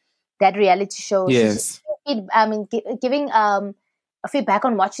Nestembu, that reality show. Yes. She's giving feedback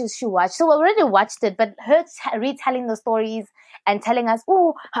on what she watched. So we already watched it, but her retelling the stories and telling us,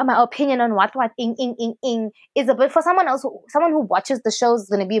 oh, my opinion on what is a bit, for someone else, someone who watches the show is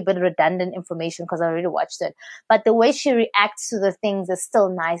going to be a bit redundant information because I already watched it. But the way she reacts to the things is still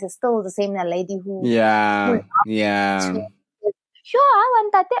nice. It's still the same lady who Yeah. sure, I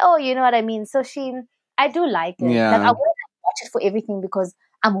want that. Oh, you know what I mean? So I do like it. Like, I Yeah. wouldn't watch it for everything because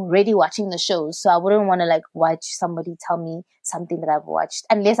I'm already watching the shows. So I wouldn't want to like watch somebody tell me something that I've watched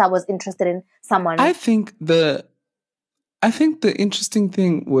unless I was interested in someone. I think the interesting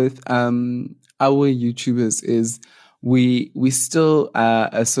thing with our YouTubers is we still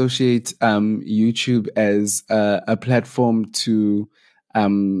associate YouTube as a platform to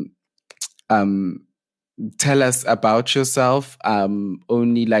um um tell us about yourself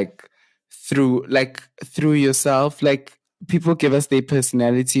only through yourself. Like, people give us their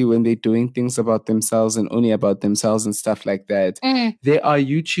personality when they're doing things about themselves and only about themselves and stuff like that. There are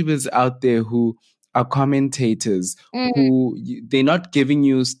YouTubers out there who are commentators who they're not giving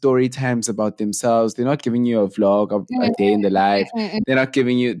you story times about themselves. They're not giving you a vlog of a day in the life. They're not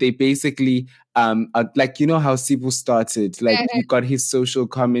giving you, they basically like, you know how Sibu started, like you got his social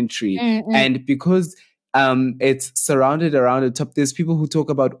commentary. And because it's surrounded around the top, there's people who talk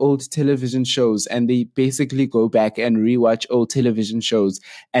about old television shows and they basically go back and rewatch old television shows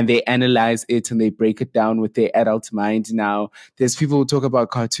and they analyze it and they break it down with their adult mind. Now there's people who talk about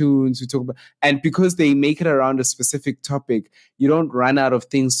cartoons, who talk about, and because they make it around a specific topic, you don't run out of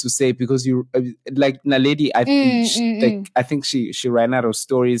things to say because you like Naledi. I think she ran out of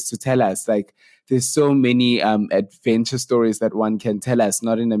stories to tell us. Like, there's so many adventure stories that one can tell us,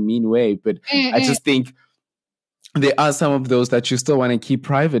 not in a mean way, but I just think there are some of those that you still want to keep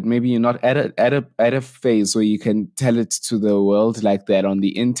private. Maybe you're not at a phase where you can tell it to the world like that on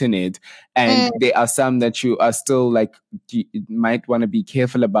the internet. And there are some that you are still like, you might want to be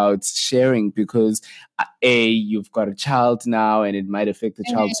careful about sharing because you've got a child now and it might affect the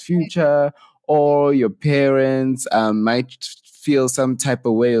child's future, or your parents might feel some type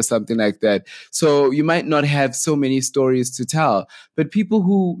of way or something like that. So you might not have so many stories to tell. But people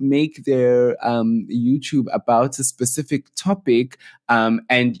who make their YouTube about a specific topic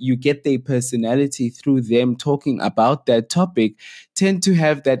and you get their personality through them talking about that topic tend to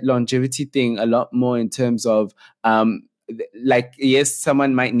have that longevity thing a lot more in terms of like, yes,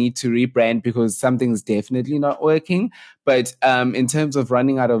 someone might need to rebrand because something's definitely not working. But in terms of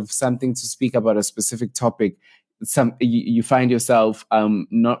running out of something to speak about a specific topic, you find yourself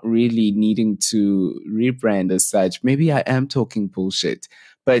not really needing to rebrand as such. Maybe I am talking bullshit,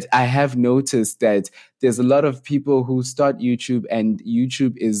 but I have noticed that there's a lot of people who start YouTube and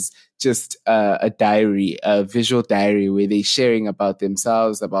YouTube is just a diary, a visual diary where they're sharing about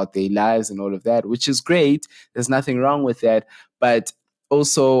themselves, about their lives and all of that, which is great. There's nothing wrong with that. But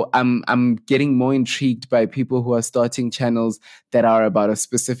also, I'm getting more intrigued by people who are starting channels that are about a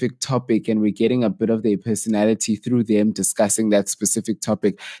specific topic, and we're getting a bit of their personality through them discussing that specific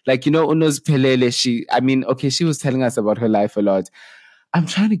topic. Like, you know, Uno's Pelele, she was telling us about her life a lot. I'm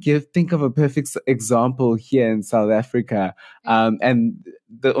trying to think of a perfect example here in South Africa. And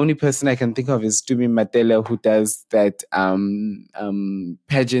the only person I can think of is Tumi Matela, who does that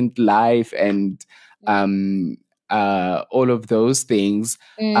pageant life and all of those things.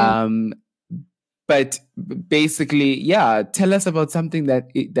 But basically, yeah, tell us about something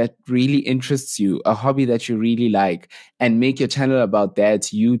that really interests you, a hobby that you really like, and make your channel about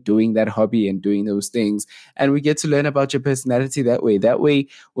that, you doing that hobby and doing those things. And we get to learn about your personality that way. That way,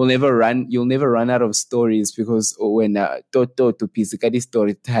 you'll never run out of stories because when Toto to Pizikadi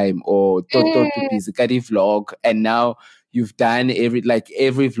story time or Toto to Pizikadi vlog, and now you've done every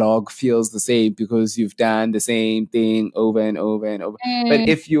vlog feels the same because you've done the same thing over and over and over. But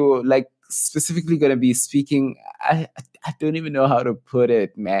if you're like specifically going to be speaking, I don't even know how to put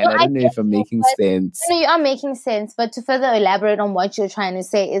it, man. No, I I don't know get if I'm you, making but sense. no, you are making sense. But to further elaborate on what you're trying to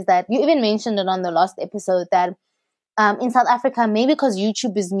say is that you even mentioned it on the last episode that in South Africa, maybe because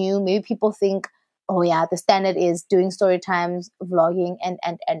YouTube is new, maybe people think, oh yeah, the standard is doing story times, vlogging,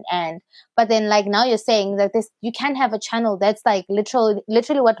 and. But then, like now, you're saying that you can have a channel that's like literally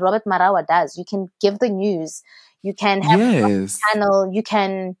what Robert Marawa does. You can give the news, you can have Yes. a channel, you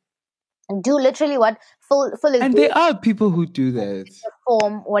can do literally what Phil is And doing. there are people who do that.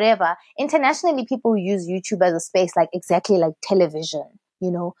 Form, whatever. Internationally, people use YouTube as a space like exactly like television.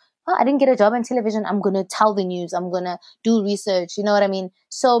 You know, oh, I didn't get a job in television. I'm gonna tell the news. I'm gonna do research. You know what I mean?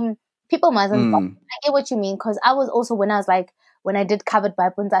 So people mustn't. I get what you mean because I was also when I did covered by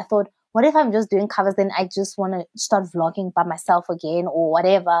Puntsa, I thought, what if I'm just doing covers? Then I just want to start vlogging by myself again or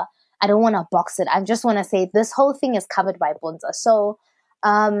whatever. I don't want to box it. I just want to say this whole thing is covered by Puntsa. So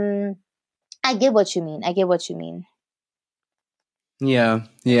I get what you mean. I get what you mean. Yeah,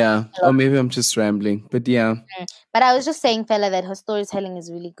 yeah. Or maybe I'm just rambling, but yeah. But I was just saying, fella, that her storytelling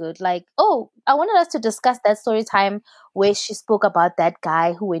is really good. Like, oh, I wanted us to discuss that story time where she spoke about that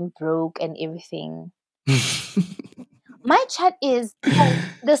guy who went broke and everything. My chat is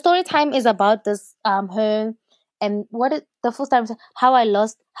the story time is about this her and the full time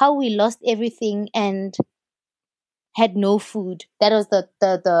how we lost everything and had no food. That was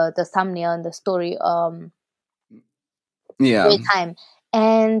the thumbnail and the story Yeah. time.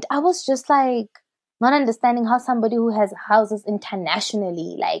 And I was just like not understanding how somebody who has houses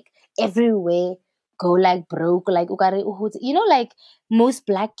internationally, like everywhere, go like broke, like like most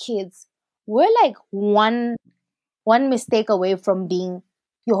black kids, we're like one mistake away from being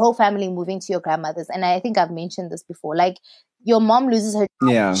your whole family moving to your grandmother's. And I think I've mentioned this before. Like your mom loses her job,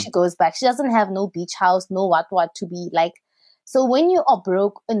 Yeah. she goes back. She doesn't have no beach house, no what to be like. So when you are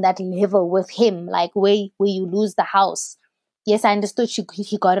broke in that level with him, like where you lose the house, yes, I understood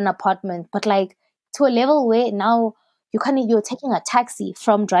he got an apartment, but like to a level where now you're taking a taxi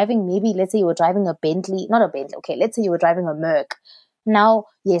from driving, maybe let's say you were driving a Bentley, not a Bentley, okay, let's say you were driving a Merc. Now,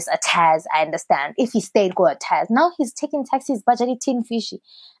 yes, a Taz, I understand. If he stayed, go a Taz. Now he's taking taxis, budgeting tin fishy.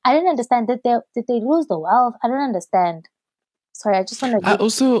 I didn't understand. Did they lose the wealth? I don't understand. Sorry, I just want to I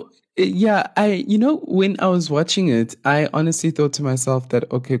also, yeah, when I was watching it, I honestly thought to myself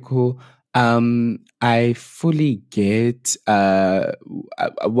that, okay, cool. I fully get, I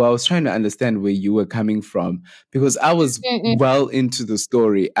was trying to understand where you were coming from because I was well into the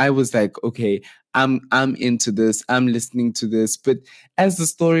story. I was like, okay, I'm into this. I'm listening to this. But as the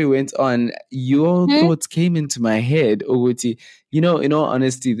story went on, your thoughts came into my head, Owuti. In all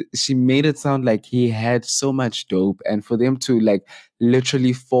honesty, she made it sound like he had so much dope, and for them to like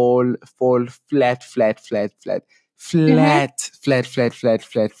literally fall flat,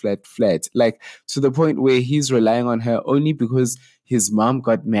 like to the point where he's relying on her only because his mom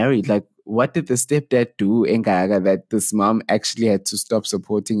got married. Like, what did the stepdad do, Engaga, that this mom actually had to stop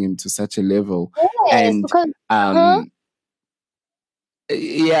supporting him to such a level? yes, And because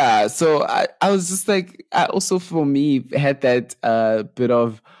yeah, so I was just like, I also for me had that bit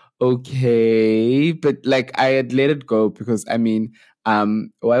of okay, but like I had let it go because I mean,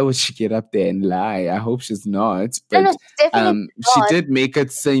 why would she get up there and lie? I hope she's not, no, but she's definitely she not. did make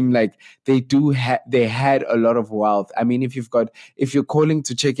it seem like they had a lot of wealth. I mean, if you're calling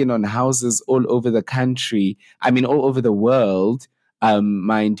to check in on houses all over the country, I mean all over the world,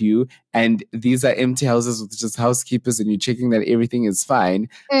 mind you, and these are empty houses with just housekeepers, and you're checking that everything is fine.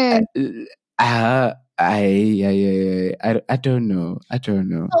 Mm. I don't know. I don't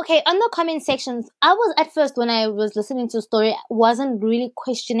know. Okay, on the comment sections, I was at first when I was listening to the story, wasn't really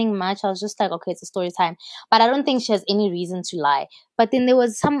questioning much. I was just like, okay, it's a story time. But I don't think she has any reason to lie. But then there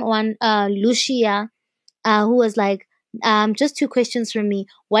was someone, Lucia, who was like, just two questions from me.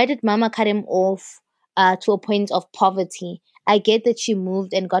 Why did Mama cut him off to a point of poverty? I get that she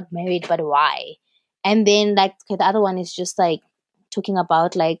moved and got married, but why? And then like okay, the other one is just like talking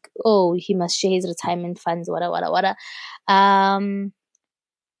about like, oh, he must share his retirement funds, whatever. But a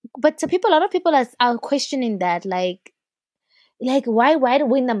lot of people are questioning that, like why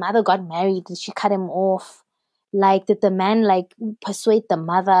when the mother got married did she cut him off? Like did the man like persuade the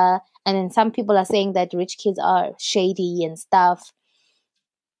mother? And then some people are saying that rich kids are shady and stuff.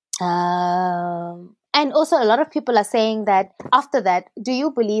 And also a lot of people are saying that after that, do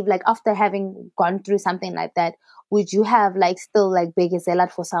you believe like after having gone through something like that, would you have like still like big a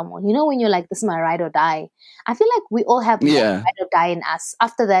zealot for someone? You know, when you're like, this is my ride or die. I feel like we all have one Yeah, ride or die in us.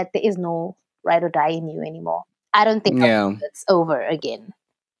 After that, there is no ride or die in you anymore. I don't think yeah. it's over again.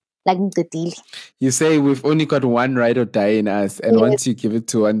 Like the deal. You say we've only got one ride or die in us, and Yes. once you give it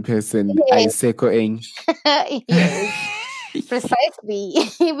to one person, I Yes. sekoing. Yes. Precisely.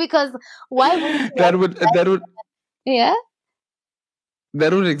 Because why would you that want would that would yeah?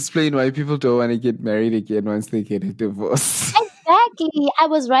 that would explain why people don't want to get married again once they get a divorce. Exactly. I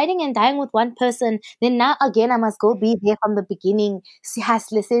was riding and dying with one person. Then now again, I must go be there from the beginning. See, has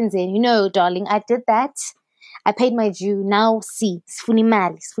lessons in. Darling, I did that. I paid my due. Now see, sfuni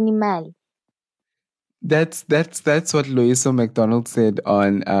mali, sfuni mali. That's what Louisa McDonald said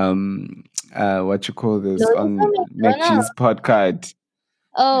on what you call this Lorenzo on McDonald. McGee's podcast.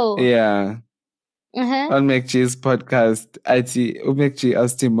 Oh. Yeah. Uh-huh. On McGee's podcast, McGee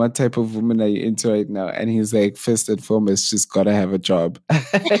asked him, what type of woman are you into right now? And he's like, first and foremost, she's got to have a job.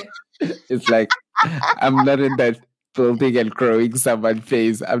 It's like, I'm not in that building and growing someone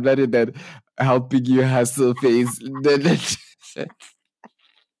phase. I'm not in that helping you hustle phase.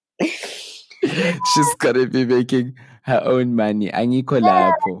 She's gonna be making her own money. Angikho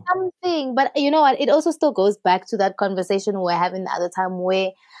Yeah, lapho. something. But you know what? It also still goes back to that conversation we were having the other time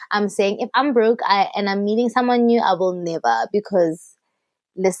where I'm saying if I'm broke and I'm meeting someone new, I will never because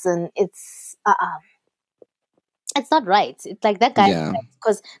listen, it's not right. It's like that guy Yeah.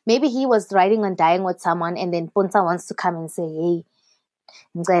 because maybe he was riding and dying with someone and then Puntsa wants to come and say, hey,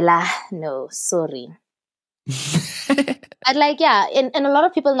 Ngela, no, sorry. But like, yeah, and a lot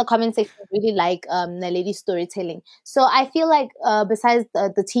of people in the comment section really like the lady's storytelling. So I feel like besides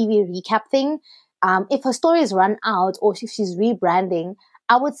the TV recap thing, if her stories run out or if she's rebranding,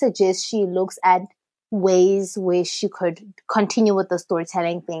 I would suggest she looks at ways where she could continue with the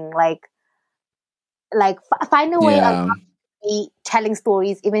storytelling thing. Find a way of Yeah. be telling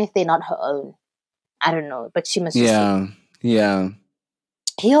stories even if they're not her own. I don't know, but she must just Yeah. Yeah.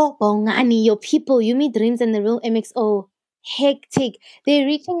 yo, Bongani, your people, you meet dreams and the real MXO. Hectic. They're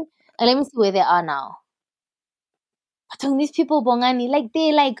reaching let me see where they are now. But these people, Bongani, like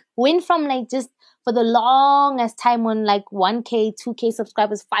they like went from like just for the longest time on like 1K, 2K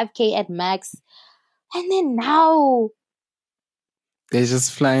subscribers, 5K at max. And then now, They're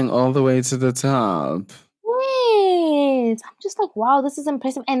just flying all the way to the top. yes. I'm just like, wow, this is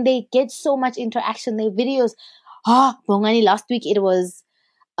impressive. And they get so much interaction. Their videos. Bongani, last week it was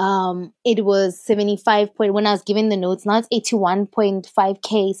 75 point when I was giving the notes. Now it's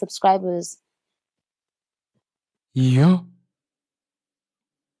 81.5K subscribers. Yo.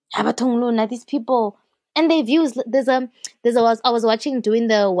 Abatong Luna, these people and their views. I was watching doing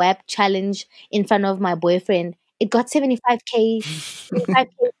the web challenge in front of my boyfriend. It got 75K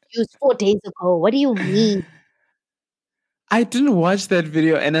views 4 days ago. What do you mean? I didn't watch that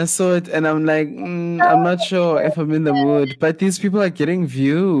video and I saw it and I'm like, I'm not sure if I'm in the mood, but these people are getting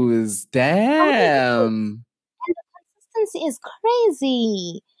views. Oh, they do. Damn. And the consistency is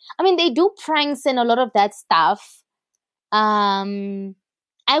crazy. I mean, they do pranks and a lot of that stuff. I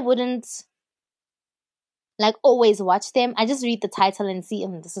wouldn't like always watch them. I just read the title and see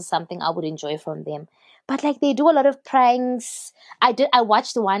this is something I would enjoy from them. But like they do a lot of pranks. I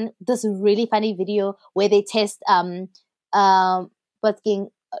watched this really funny video where they test fucking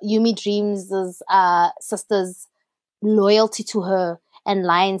Yumi Dreams' sister's loyalty to her and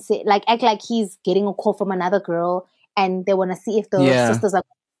lie and say like act like he's getting a call from another girl and they wanna see if the Yeah. sisters are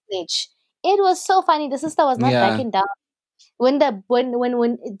snitch. It was so funny. The sister was not Yeah. backing down when the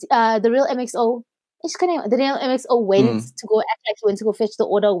real MXO the real MXO went Mm. to go act like he went to go fetch the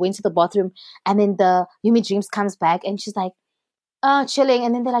order, went to the bathroom, and then the Yumi Dreams comes back and she's like, chilling,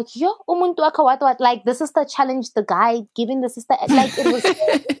 and then they're like, yo, umuntu wakho what? Like the sister challenged the guy, giving the sister like it was.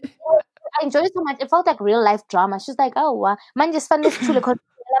 I enjoyed it so much. It felt like real life drama. She's like, oh, man, just found this chule because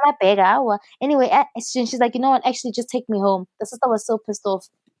my bega. Anyway, she's like, you know what? Actually, just take me home. The sister was so pissed off,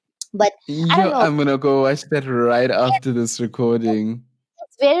 but I don't Yo, know. I'm gonna go watch that right after this recording.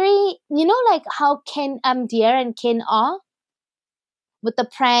 It's very, like how Dear and Ken are with the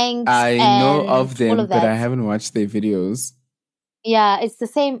pranks I know and of all them, of but that. I haven't watched their videos. Yeah, it's the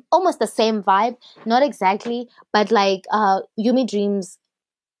same, almost the same vibe. Not exactly, but like Yumi Dreams.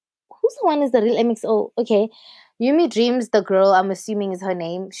 Who's the one is the real MXO? Okay, Yumi Dreams, the girl I'm assuming is her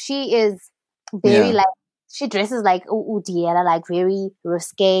name. She is very Yeah. like she dresses like Diera, like very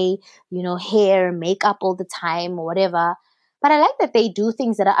risque, hair, makeup all the time or whatever. But I like that they do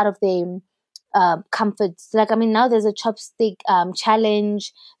things that are out of their comforts. Like I mean, now there's a chopstick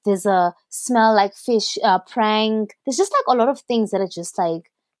challenge. There's a smell like fish prank. There's just like a lot of things that are just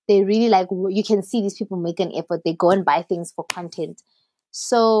like they really like. You can see these people make an effort. They go and buy things for content.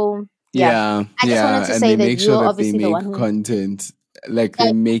 So yeah, Yeah. I just wanted Yeah. to And say they that make sure you're that they obviously the one make who content. Like uh,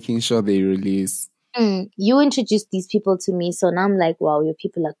 they're making sure they release. you introduced these people to me. So now I'm like, wow, your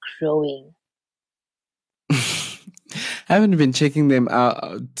people are growing. I haven't been checking them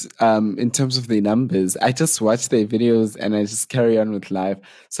out in terms of the numbers. I just watch their videos and I just carry on with life.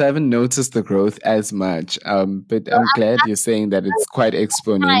 So I haven't noticed the growth as much. But So I'm glad you're saying that it's quite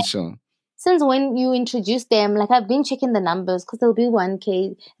exponential. since when you introduced them, like I've been checking the numbers because there'll be 1K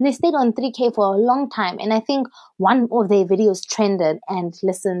and they stayed on 3K for a long time. And I think one of their videos trended and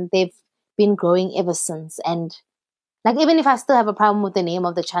listen, they've been growing ever since. And like, even if I still have a problem with the name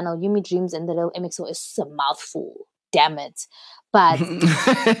of the channel, Yumi Dreams and the Real MXO is a mouthful. Damn it. But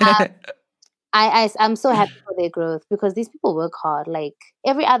I'm so happy for their growth because these people work hard. Like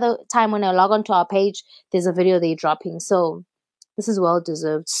every other time when I log onto our page, there's a video they're dropping. So this is well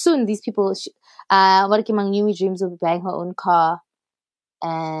deserved. Soon, these people, Warikimang Yumi Dreams will be buying her own car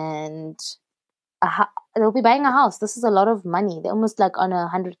and they'll be buying a house. This is a lot of money. They're almost like on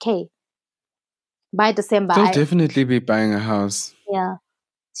 100K by December. They'll definitely be buying a house. Yeah.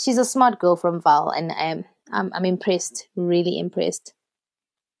 she's a smart girl from Val, and I'm impressed, really impressed.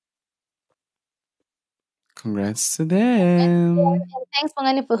 Congrats to them. And thanks,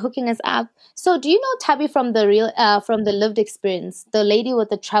 Bongani, for hooking us up. So, do you know Tabby from from the lived experience, the lady with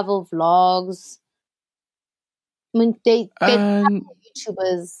the travel vlogs? I mean, they Um,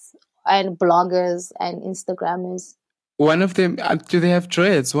 YouTubers and bloggers and Instagrammers. one of them, do they have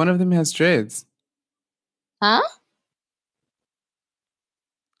dreads? One of them has dreads. Huh?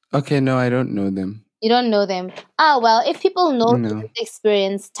 Okay, no, I don't know them. You don't know them. Ah, well, if people know the No. lived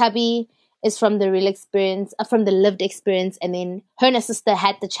experience, Tabby is from the real experience, from the lived experience, and then her and her sister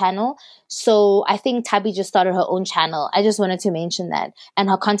had the channel. So I think Tabby just started her own channel. I just wanted to mention that, and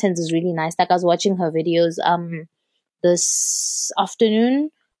her content is really nice. Like I was watching her videos this afternoon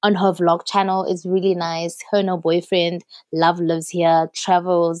on her vlog channel. It's really nice. Her and her boyfriend, love lives here,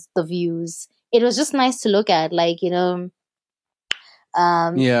 travels, the views. It was just nice to look at, like, Yeah.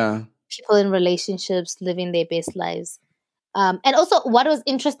 people in relationships living their best lives. And also, what was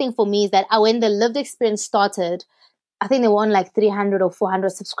interesting for me is that when the lived experience started, I think they were on like 300 or 400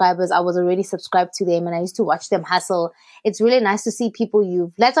 subscribers. I was already subscribed to them and I used to watch them hustle. It's really nice to see people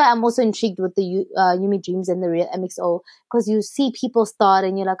that's why I'm also intrigued with the Yumi Dreams and the real MXO, because you see people start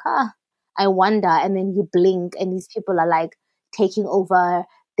and you're like, I wonder. And then you blink and these people are like taking over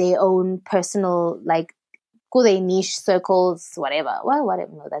their own personal, like, go their niche circles, whatever. Well,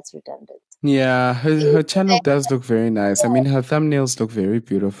 whatever. No, that's redundant. Yeah, her channel does look very nice. I mean, her thumbnails look very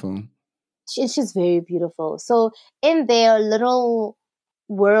beautiful. She's very beautiful. So in their little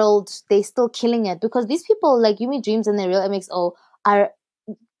world, they still killing it, because these people like Yumi Dreams and the real MXO are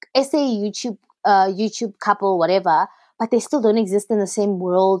SA YouTube couple, whatever, but they still don't exist in the same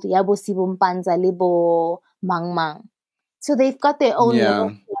world. Yabo Sibum Panza Libo Mang Mang. So they've got their own little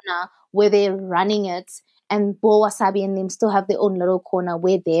Yeah. corner where they're running it, and Bo Wasabi and them still have their own little corner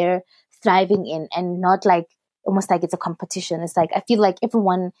where they're thriving in, and not like almost like it's a competition. It's like I feel like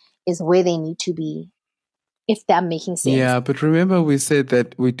everyone is where they need to be, if that making sense. Yeah, but remember we said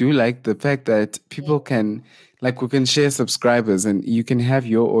that we do like the fact that people can, like, we can share subscribers and you can have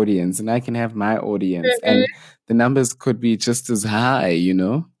your audience and I can have my audience and the numbers could be just as high, you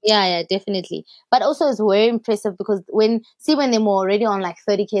know? Yeah, definitely. But also it's very impressive because when they were already on like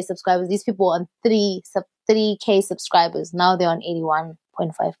 30K subscribers, these people were on 3K subscribers. Now they're on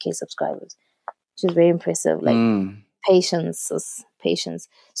 81.5K subscribers, which is very impressive. Like patience is patience.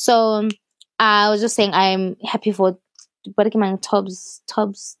 So I was just saying I'm happy for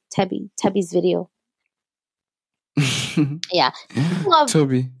Tabby's video. Yeah.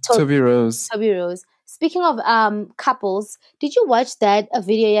 Toby Rose. Toby Rose. Speaking of couples, did you watch that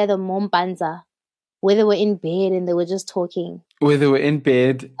video? Yeah, the Mom Banza, where they were in bed and they were just talking. Where they were in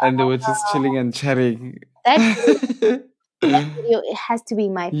bed and they were just chilling and chatting. That video, it has to be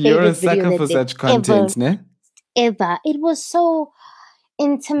my favorite You're a video sucker for such content, ne? Ever. It was so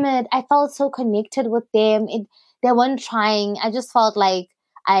intimate. I felt so connected with them. They weren't trying. I just felt like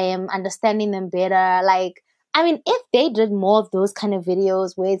I am understanding them better. Like, I mean, if they did more of those kind of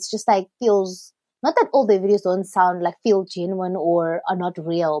videos where it's just like feels, not that all their videos don't sound like feel genuine or are not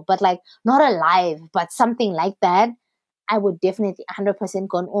real, but like not alive, but something like that, I would definitely 100%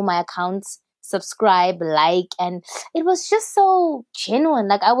 go on all my accounts, subscribe, like, and it was just so genuine.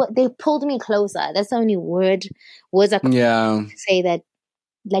 Like they pulled me closer. That's the only words I could say that.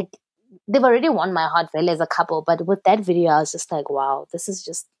 Like they've already won my heart well as a couple, but with that video, I was just like, wow, this is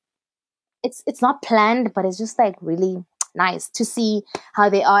just. It's not planned, but it's just like really nice to see how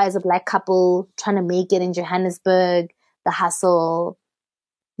they are as a Black couple trying to make it in Johannesburg, the hustle,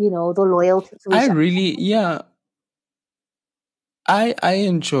 the loyalty to each other. I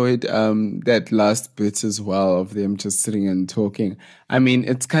enjoyed that last bit as well of them just sitting and talking. I mean,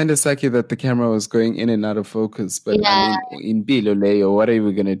 it's kind of sucky that the camera was going in and out of focus, but I mean, in Bilole, what are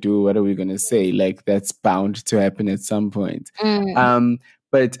we gonna do? What are we gonna say? Like that's bound to happen at some point.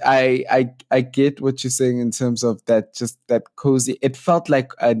 But I get what you're saying in terms of that, just that cozy. It felt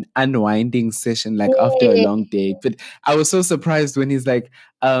like an unwinding session, like after a long day. But I was so surprised when he's like,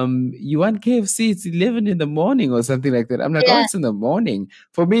 you want KFC? It's 11 in the morning or something like that. I'm like, oh, it's in the morning.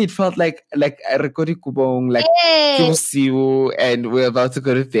 For me, it felt like a rekodi kubong, like Kyosiu, and we're about to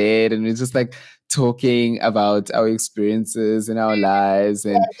go to bed, and we're just like talking about our experiences in our lives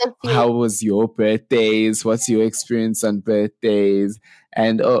and how was your birthdays? What's your experience on birthdays?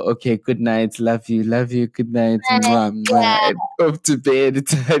 And okay, good night, love you, good night, mwah, mwah, and off to bed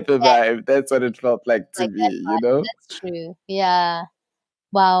type of vibe. That's what it felt like to me, you know? That's true. Yeah.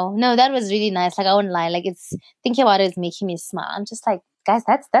 Wow. No, that was really nice. Like I won't lie. Like it's thinking about it is making me smile. I'm just like, Guys,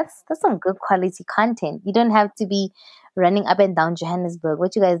 that's some good quality content. You don't have to be running up and down Johannesburg.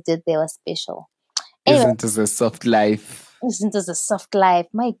 What you guys did there was special. Anyway, Isn't this a soft life? listen to the soft life.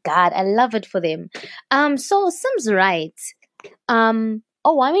 My God, I love it for them. So Sim's right.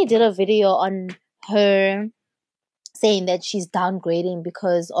 Owami did a video on her saying that she's downgrading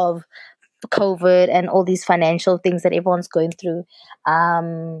because of COVID and all these financial things that everyone's going through.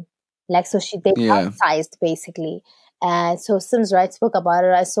 Like so they Yeah. downsized basically. And so Sims Right spoke about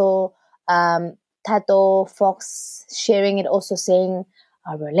it. I saw Tato Fox sharing it, also saying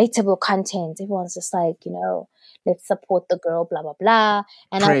relatable content. Everyone's just like, let's support the girl, blah blah blah.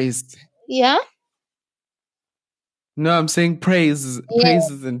 And Praised. yeah, No, I'm saying yeah.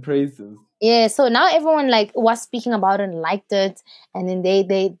 praises and praises. Yeah, so now everyone like was speaking about it and liked it, and then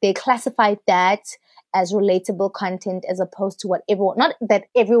they classified that as relatable content as opposed to what everyone, not that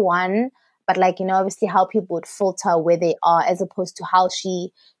everyone, but like obviously how people would filter where they are as opposed to how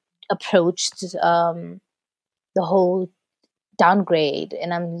she approached the whole downgrade.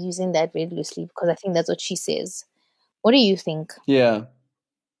 And I'm using that very loosely because I think that's what she says. What do you think? Yeah.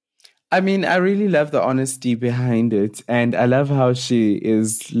 I mean, I really love the honesty behind it. And I love how she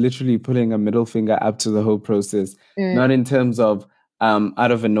is literally putting a middle finger up to the whole process, Mm, not in terms of out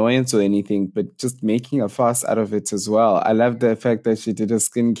of annoyance or anything, but just making a fuss out of it as well. I love the fact that she did a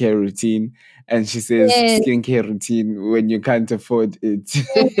skincare routine and she says yes. skincare routine when you can't afford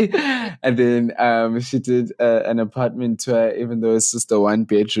it. And then she did an apartment tour, even though it's just a one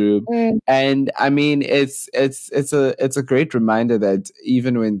bedroom. Mm, And I mean, it's a great reminder that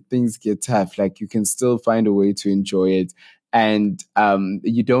even when things get tough, like you can still find a way to enjoy it. And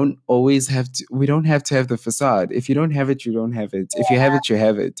you don't always have to. We don't have to have the facade. If you don't have it, you don't have it. If you have it, you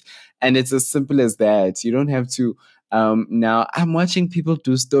have it. And it's as simple as that. You don't have to. Now I'm watching people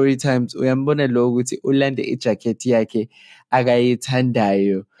do story times. Uyambona lo ukuthi ulande ijacket yakhe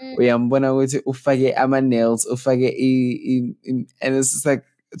akayithandayo. mm, Uyambona ukuthi ufake ama nails, ufake and it's just like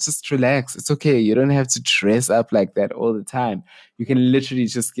just relax. It's okay. You don't have to dress up like that all the time. You can literally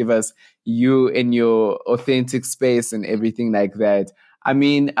just give us you in your authentic space and everything like that. I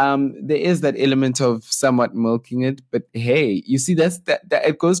mean, there is that element of somewhat milking it, but hey, you see, that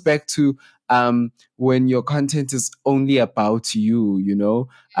it goes back to when your content is only about you,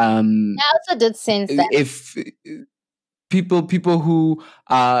 I also did sense that. if people who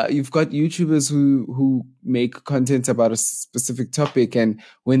you've got YouTubers who make content about a specific topic, and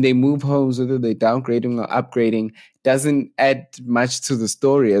when they move homes, whether they're downgrading or upgrading, doesn't add much to the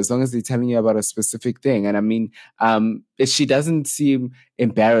story as long as they're telling you about a specific thing. And I mean, if she doesn't seem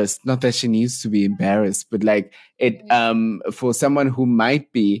embarrassed, not that she needs to be embarrassed, but like it for someone who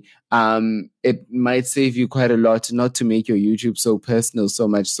might be, it might save you quite a lot not to make your YouTube so personal, so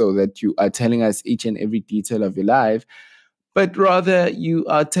much so that you are telling us each and every detail of your life, but rather you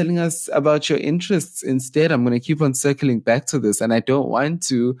are telling us about your interests instead. I'm going to keep on circling back to this, and I don't want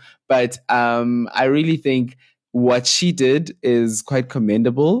to, but I really think what she did is quite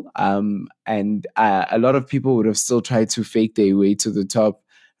commendable. And a lot of people would have still tried to fake their way to the top,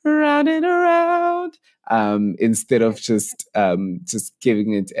 round and around, instead of just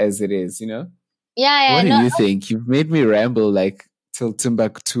giving it as it is. Yeah, What yeah, do no, you think? You've made me ramble like till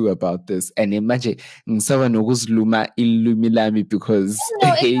Timbuktu about this. And imagine ngisaba nokuziluma ilumi lami because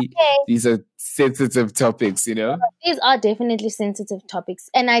no, it's hey, okay. these are sensitive topics. These are definitely sensitive topics,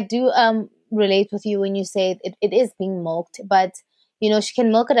 and I do relate with you when you say it is being milked, but she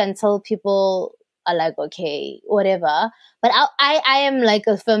can milk it until people are like, okay, whatever. But I am like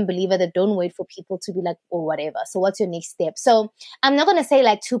a firm believer that don't wait for people to be like, oh, whatever. So what's your next step? So I'm not gonna say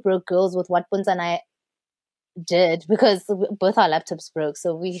like two broke girls with what Puntsa and I did, because both our laptops broke,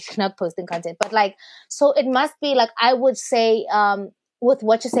 so we're not posting content. But like, so it must be like, I would say, with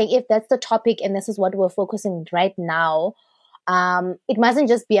what you're saying, if that's the topic and this is what we're focusing right now, it mustn't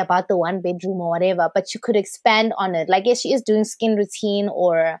just be about the one bedroom or whatever, but you could expand on it. Like, yes, she is doing skin routine,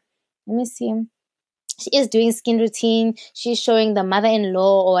 or let me see, she is doing skin routine, she's showing the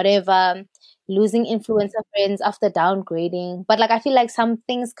mother-in-law or whatever, losing influencer friends after downgrading. But like, I feel like some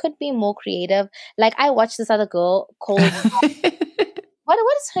things could be more creative. Like, I watched this other girl called what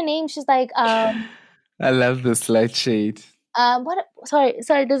is her name? She's like I love the slight shade. what, sorry,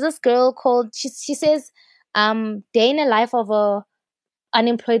 there's this girl called, she says day in a life of a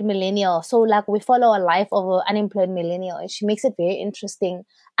unemployed millennial. So like, we follow a life of an unemployed millennial, and she makes it very interesting.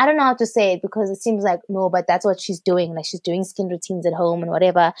 I don't know how to say it because it seems like, no, but that's what she's doing. Like, she's doing skin routines at home and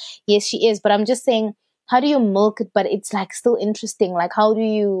whatever. Yes, she is. But I'm just saying, how do you milk it, but it's like still interesting? Like, how do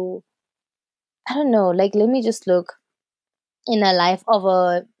you, I don't know. Like, let me just look in a life of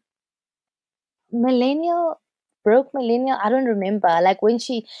a millennial. broke millennial. I don't remember. Like when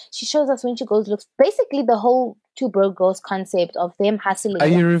she shows us when she goes looks. Basically, the whole two broke girls concept of them hustling. Are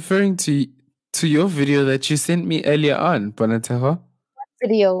you referring to your video that you sent me earlier on, Bonataho?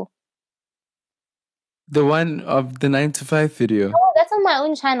 Video? The one of the 9 to 5 video. Oh, that's on my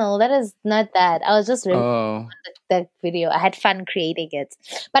own channel. That is not that. I was just Oh. that video. I had fun creating it.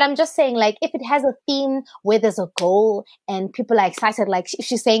 But I'm just saying, like, if it has a theme where there's a goal and people are excited, like if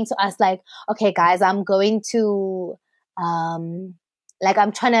she's saying to us, like, okay, guys, I'm going to, like,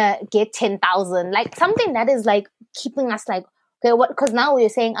 I'm trying to get 10,000, like something that is like keeping us like, okay, what? Because now you're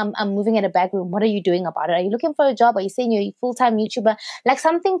saying I'm moving in a back room. What are you doing about it? Are you looking for a job? Are you saying you're a full-time YouTuber? Like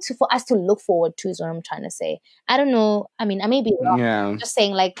something for us to look forward to is what I'm trying to say. I don't know. I mean, I may be wrong. Yeah. I'm just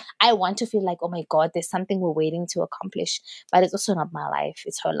saying, like, I want to feel like, oh my God, there's something we're waiting to accomplish. But it's also not my life.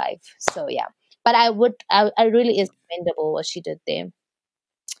 It's her life. So yeah. But I really is commendable what she did there.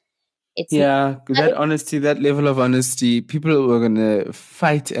 It's that honesty, that level of honesty, people were gonna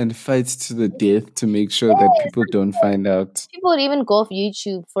fight to the death to make sure that people don't find out. People would even go off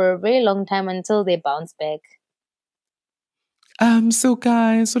YouTube for a very long time until they bounce back. So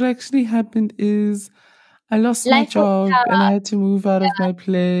guys, what actually happened is I lost my job and I had to move out of my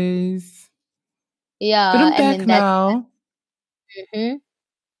place. Yeah, but I'm and back then now.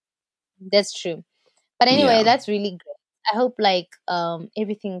 That's true. But anyway, that's really great. I hope like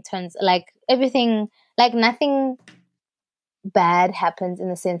everything turns like nothing bad happens in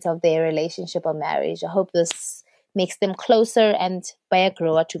the sense of their relationship or marriage. I hope this makes them closer and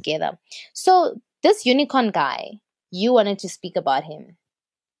grower together. So this unicorn guy, you wanted to speak about him.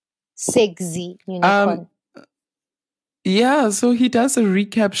 Sexy unicorn. Yeah, so he does a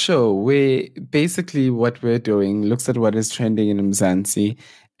recap show where basically what we're doing looks at what is trending in Mzansi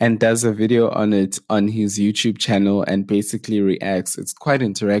and does a video on it on his YouTube channel and basically reacts. It's quite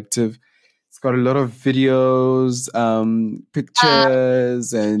interactive. It's got a lot of videos,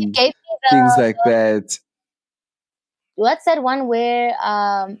 pictures, and things like that. What's that one where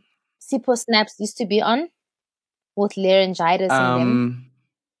Sipo Snaps used to be on with laryngitis and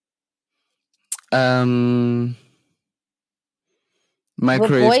them?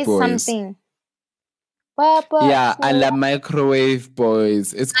 Microwave Boys. Something. Yeah, and the Microwave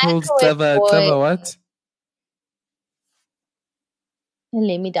Boys. It's called Tava what?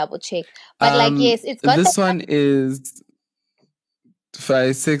 Let me double check. But yes, it's got this one is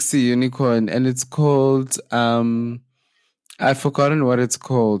by Sexy Unicorn and it's called I've forgotten what it's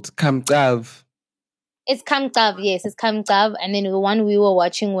called. Kamtav. It's Kamtav, yes, it's Kamtav. And then the one we were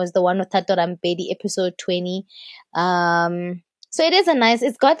watching was the one with Tato Rampedi, episode 20. So it is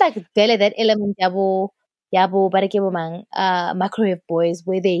it's got like that element Microwave Boys,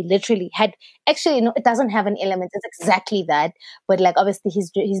 where they literally had actually no, it doesn't have an element. It's exactly that, but like obviously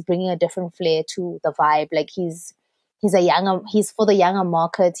he's bringing a different flair to the vibe. Like he's for the younger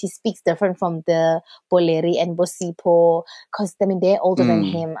market. He speaks different from the Boleri and Bosipo because I mean they're older than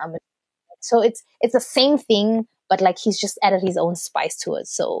him. So it's the same thing, but like he's just added his own spice to it.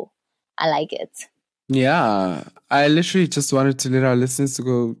 So I like it. Yeah, I literally just wanted to let our listeners to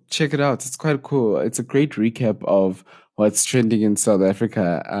go check it out. It's quite cool. It's a great recap of what's trending in South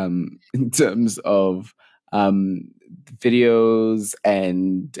Africa in terms of videos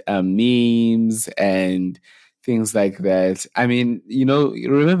and memes and things like that. I mean,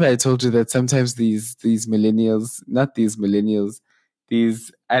 remember I told you that sometimes these millennials, not these millennials,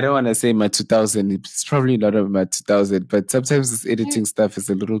 these, I don't want to say my 2000, it's probably not my 2000, but sometimes this editing stuff is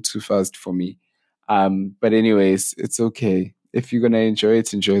a little too fast for me. But anyways, it's okay. If you're gonna enjoy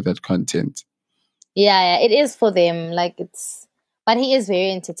it, enjoy that content. Yeah, it is for them. Like but he is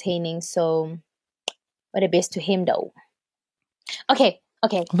very entertaining. So, all the best to him, though. Okay.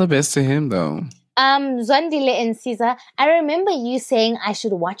 All the best to him, though. Zinhle and Caesar, I remember you saying I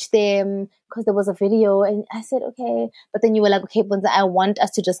should watch them because there was a video, and I said okay. But then you were like, okay, Puntsa, I want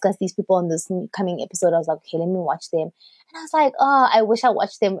us to discuss these people on this coming episode. I was like, okay, let me watch them. And I was like, oh, I wish I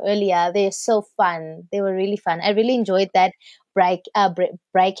watched them earlier. They're so fun. They were really fun. I really enjoyed that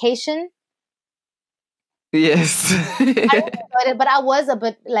Brycation. Yes. I really enjoyed it, but I was a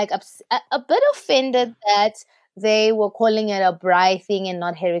bit like a bit offended that they were calling it a Bry thing and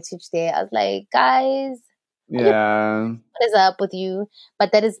not Heritage Day. I was like, guys, yeah, what is up with you?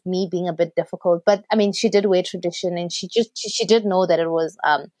 But that is me being a bit difficult. But I mean, she did wear tradition, and she did know that it was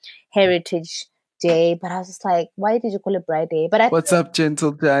Heritage Day. But I was just like, why did you call it Bry Day? But what's up,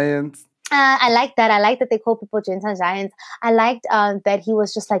 gentle giants? I like that. I like that they call people gentle giants. I liked that he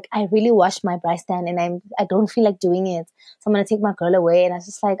was just like, I really washed my bra stand and I don't feel like doing it. So I'm going to take my girl away. And I was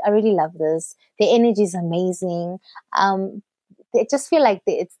just like, I really love this. The energy is amazing. they just feel like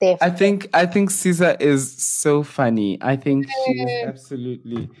it's their. I think Caesar is so funny. I think she is Mm,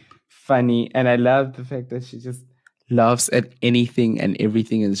 absolutely funny, and I love the fact that she just laughs at anything and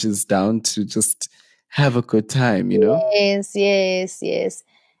everything, and she's down to just have a good time. yes, yes, yes.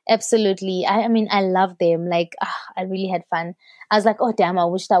 Absolutely. I mean, I love them. Like, I really had fun. I was like, oh damn, I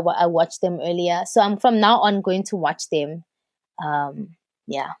wish that I watched them earlier. So I'm from now on going to watch them.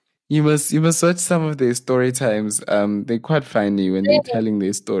 Yeah. You must watch some of their story times. They're quite funny when they're Really? telling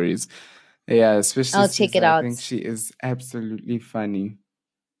their stories. Yeah, especially I'll check it Caesar. I out. think she is absolutely funny.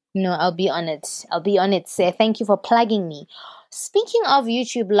 No, I'll be on it. I'll be on it, sir. Thank you for plugging me. Speaking of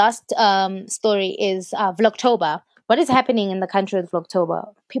YouTube, last story is Vlogtober. What is happening in the country with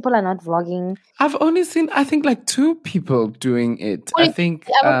Vlogtober? People are not vlogging. I've only seen, I think, like two people doing it. I Only- think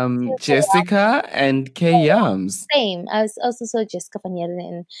I've only seen Jessica and K Yams. same. I also saw Jessica Fanyere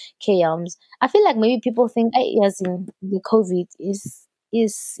and Kayams. I feel like maybe people think yes, in the COVID is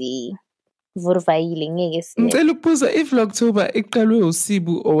vurvaile, ngeke siye. Ngicela ukubuza, if October iqalwe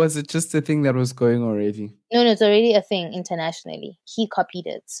uSibu, or was it just a thing that was going already? No, it's already a thing internationally. He copied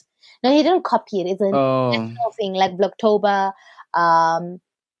it. No, he didn't copy it. It's a Oh, national thing, like Vlogtober.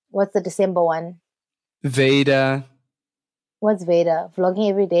 What's the December one? Vader. What's Vader? Vlogging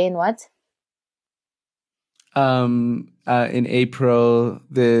every day and what? In April,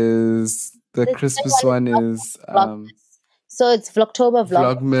 there's the The Christmas second one one is is Vlogmas. So it's Vlogtober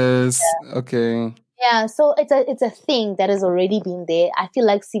vlog. Vlogmas. Okay. Yeah, so it's a thing that has already been there. I feel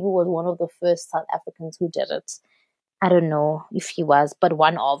like Sibu was one of the first South Africans who did it. I don't know if he was, but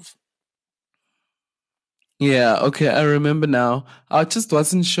one of. Yeah, okay, I remember now. I just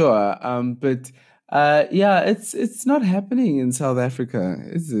wasn't sure. But yeah, it's not happening in South Africa,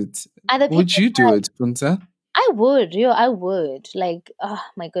 is it? Other people, Would you do it, Puntsa? I would, I would. Like, oh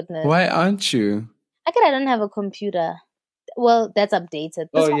my goodness. Why aren't you? I don't have a computer. Well, that's updated.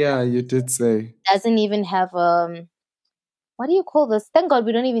 Oh This one yeah, you did say. doesn't even have what do you call this? Thank God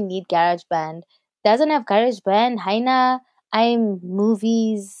we don't even need GarageBand. Doesn't have GarageBand, Haina,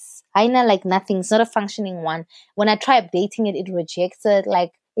 iMovies, Haina, like nothing. It's not a functioning one. When I try updating it, it rejects it.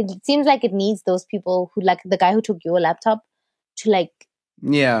 Like it seems like it needs those people who, like the guy who took your laptop, to like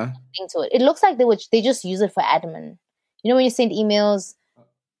Yeah. into it. It looks like they just use it for admin. You know when you send emails,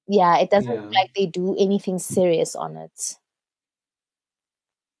 yeah, it doesn't look Yeah. like they do anything serious on it.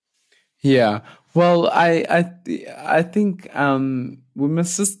 Yeah. Well, I think we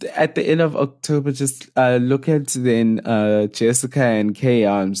must just at the end of October just look at then Jessica and Kay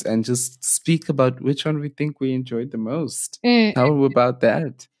Arms and just speak about which one we think we enjoyed the most. How about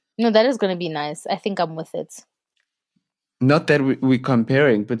that? No, that is going to be nice. I think I'm with it. Not that we're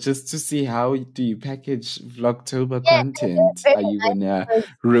comparing, but just to see how do you package Vlogtober content. Are you nice gonna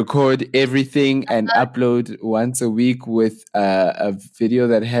record everything and upload once a week with a video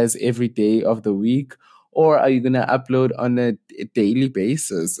that has every day of the week, or are you gonna upload on a daily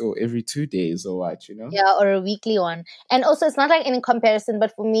basis or every 2 days or what? Yeah, or a weekly one. And also, it's not like in comparison,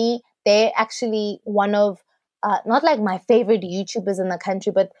 but for me, they're actually one of not like my favorite YouTubers in the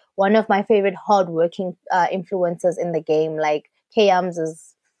country, but one of my favorite hardworking influencers in the game. Like Kayams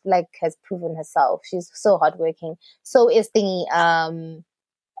is like has proven herself. She's so hardworking. So is thingy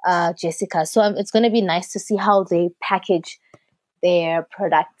Jessica. So it's going to be nice to see how they package their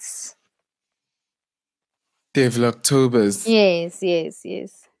products. Their Vlogtobers. Yes, yes,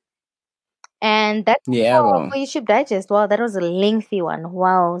 yes. And that's all for YouTube Digest. Wow, that was a lengthy one.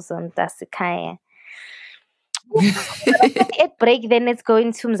 Wow, Zontasikaya. At break, then let's go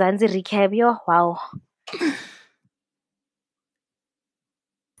into Mzansi Recap. Yo, wow.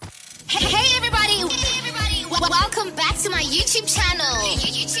 Hey everybody! Welcome back to my YouTube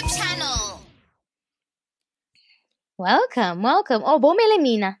channel. Welcome. Oh, bomele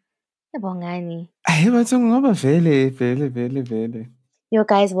mina. Yabongani. Hey, what's ngoba vele. Yo,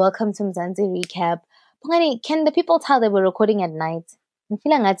 guys, welcome to Mzansi Recap. Bongani, can the people tell that we're recording at night?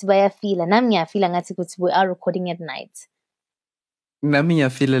 Ngifila ngathi bayafila. Nami ngiyafila ngathi ukuthi we are recording at night. Nami, I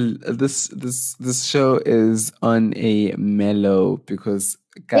feel this show is on a mellow because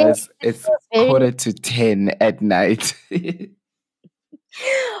guys, it's very 9:45 at night.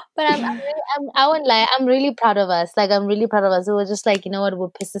 But I won't lie, I'm really proud of us. Like, I'm really proud of us. We were just like, you know what, we're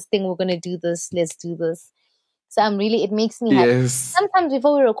persisting, we're gonna do this, let's do this. So it makes me happy. Yes. Sometimes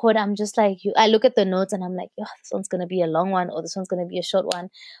before we record, I'm just like, I look at the notes and I'm like, oh, this one's gonna be a long one or this one's gonna be a short one.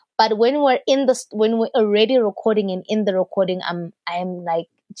 But when we're already recording and in the recording, I'm like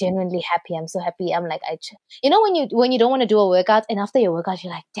genuinely happy. I'm so happy. I'm like, you know when you don't want to do a workout and after your workout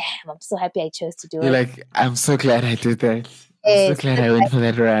you're like, damn, I'm so happy I chose to do it. You're like, I'm so glad I did that. I'm so glad I went for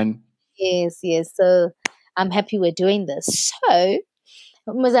that run. Yes. So I'm happy we're doing this. So,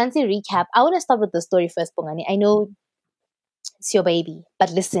 Mzansi Recap. I want to start with the story first, Bongani. I know it's your baby,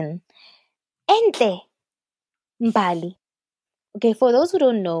 but listen. Enhle Mbali. Okay, for those who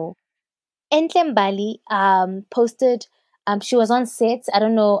don't know, Enhle Mbali posted, she was on set. I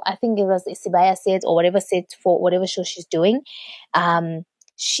don't know, I think it was Isibaya set or whatever set for whatever show she's doing.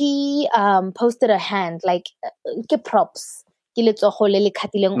 She posted a hand, like, ke props. Ke letsogo le le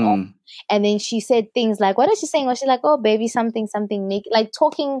khatileng off. And then she said things like, what is she saying? Was she like, oh, baby, something, make, like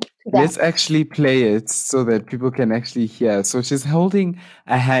talking to that. Let's actually play it so that people can actually hear. So she's holding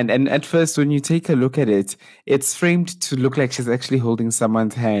a hand. And at first, when you take a look at it, it's framed to look like she's actually holding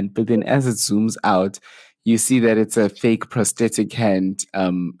someone's hand. But then as it zooms out, you see that it's a fake prosthetic hand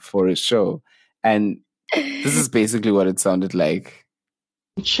for a show. And this is basically what it sounded like.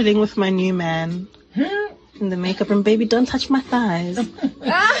 I'm chilling with my new man. In the makeup and baby, don't touch my thighs.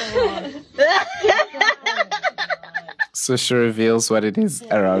 So she reveals what it is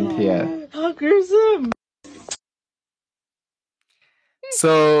around here. How gruesome.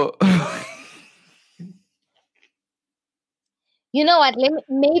 So you know what?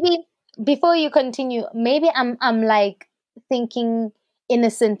 Maybe before you continue, maybe I'm like thinking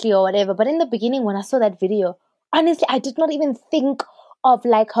innocently or whatever. But in the beginning, when I saw that video, honestly, I did not even think of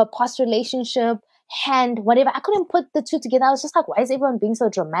like her past relationship, hand, whatever. I couldn't put the two together. I was just like, why is everyone being so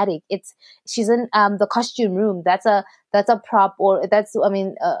dramatic? She's in the costume room. That's a prop, or that's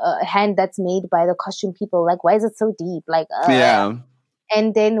a hand that's made by the costume people. Like, why is it so deep? Like, yeah.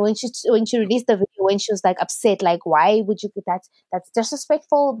 And then when she released the video, when she was like upset, like, why would you put that? That's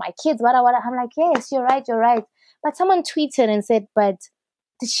disrespectful. My kids, what. I'm like, yes, you're right. But someone tweeted and said, but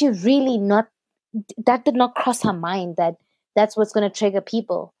did she really not? That did not cross her mind that that's what's going to trigger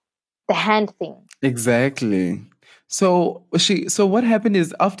people. The hand thing. Exactly. So what happened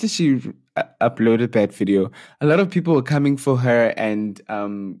is after she uploaded that video, a lot of people were coming for her and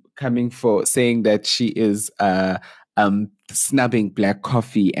coming for saying that she is snubbing black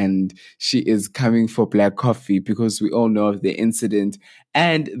coffee and she is coming for black coffee because we all know of the incident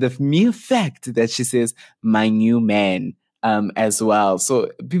and the mere fact that she says my new man as well. So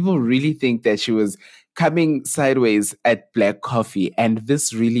people really think that she was coming sideways at black coffee, and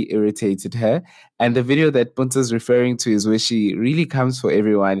this really irritated her. And the video that Puntsa is referring to is where she really comes for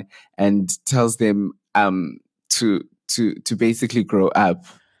everyone and tells them to basically grow up.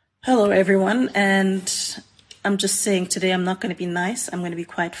 Hello, everyone, and I'm just saying today I'm not going to be nice. I'm going to be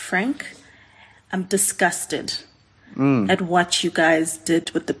quite frank. I'm disgusted at what you guys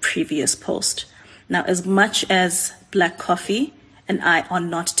did with the previous post. Now, as much as Black Coffee and I are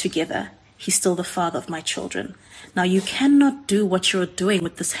not together, he's still the father of my children. Now, you cannot do what you're doing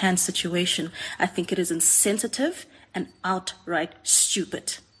with this hand situation. I think it is insensitive and outright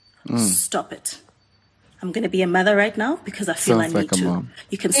stupid. Stop it. I'm going to be a mother right now because I feel Sounds I like need a to. mom.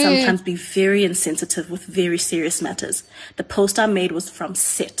 You can sometimes be very insensitive with very serious matters. The post I made was from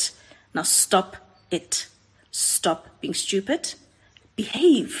set. Now stop it. Stop being stupid.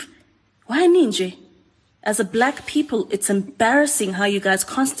 Behave. Why ninja? As a black people, it's embarrassing how you guys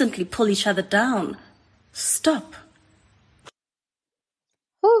constantly pull each other down. Stop.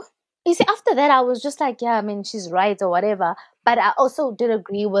 Whew. You see, after that, I was just like, yeah, I mean, she's right or whatever. But I also did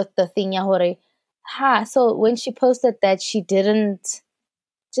agree with the thing, Yahore. So when she posted that, it didn't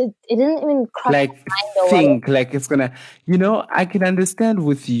even cross Like, my mind or think like it's gonna, I can understand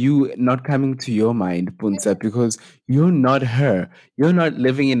with you not coming to your mind, Puntsa, because you're not her. You're not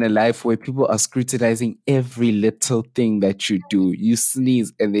living in a life where people are scrutinizing every little thing that you do. You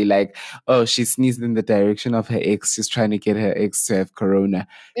sneeze and they like, oh, she sneezed in the direction of her ex. She's trying to get her ex to have corona.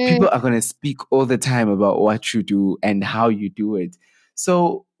 People are gonna speak all the time about what you do and how you do it.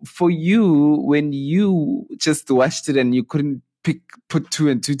 So for you, when you just watched it and you couldn't put two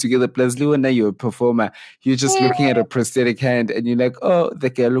and two together, plus Luana, you're a performer, you're just looking at a prosthetic hand and you're like, oh,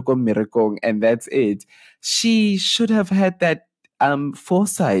 the Kealoko Mirakong, and that's it. She should have had that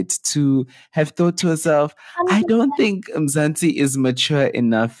foresight to have thought to herself, I don't think Mzansi is mature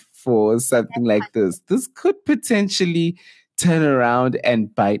enough for something like this. This could potentially turn around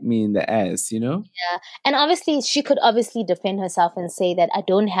and bite me in the ass, Yeah. And obviously she could defend herself and say that I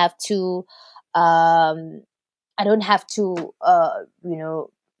don't have to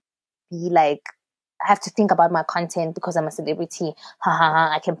be like, I have to think about my content because I'm a celebrity. Ha ha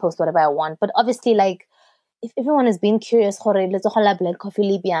ha, I can post whatever I want. But obviously, like, if everyone is being curious, black coffee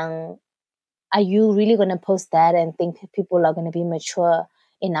libyang, are you really going to post that and think people are going to be mature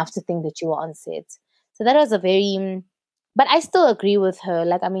enough to think that you are on set? So that was a very But I still agree with her.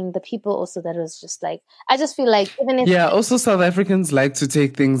 Like, I mean, the people also that was just like, I just feel like even if Yeah, also South Africans like to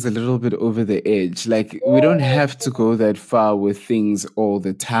take things a little bit over the edge. Like we don't have to go that far with things all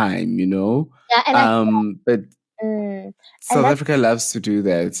the time, you know? yeah, and I But mm, and South that's Africa loves to do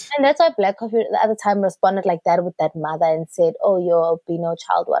that. and that's why Black Coffee the other time responded like that with that mother and said, "Oh, you're albino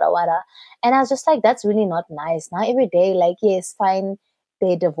child, wada wada," and I was just like, "That's really not nice." Now every day, like, yes, fine,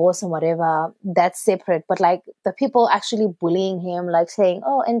 they divorce and whatever, that's separate. But like the people actually bullying him, like saying,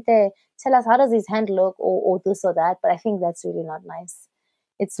 "Oh, Ente, tell us how does his hand look, or this or that." But I think that's really not nice.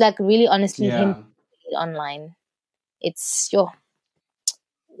 It's like really honestly him Yeah. online. It's your,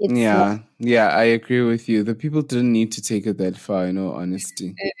 it's like, Yeah, I agree with you. The people didn't need to take it that far, in all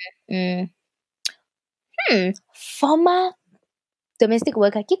honesty. mm, former domestic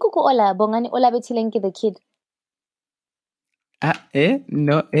worker. Kikuku ola bongani ola betileng ke the kid. Ah,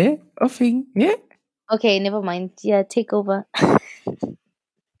 no, offing, yeah. Okay, never mind. Yeah, take over.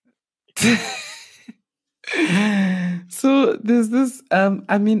 So there's this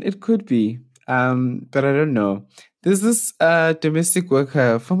I mean it could be but I don't know. There's this former domestic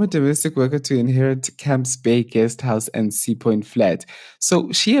worker to inherit Camps Bay guest house and Sea Point flat.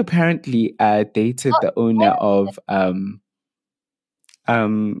 So she apparently dated the owner of um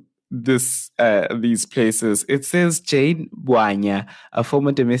these places. It says Jane Bwanya, a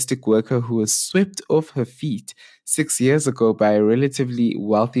former domestic worker who was swept off her feet 6 years ago by a relatively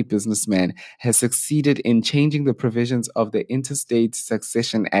wealthy businessman, has succeeded in changing the provisions of the Interstate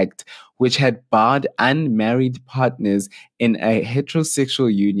Succession Act, which had barred unmarried partners in a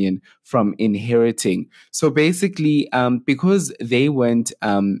heterosexual union from inheriting. So basically, because they weren't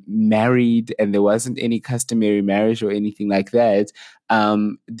married and there wasn't any customary marriage or anything like that,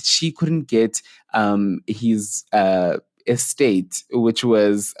 she couldn't get his estate, which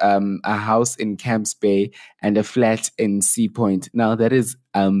was a house in Camps Bay and a flat in Sea Point. Now, that is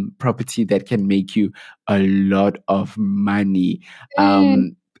property that can make you a lot of money.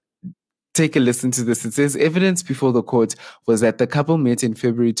 Mm, Take a listen to this. It says evidence before the court was that the couple met in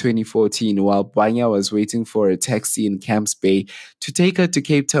February 2014 while Banya was waiting for a taxi in Camps Bay to take her to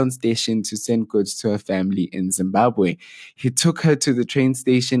Cape Town station to send goods to her family in Zimbabwe. He took her to the train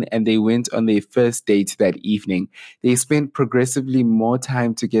station and they went on their first date that evening. They spent progressively more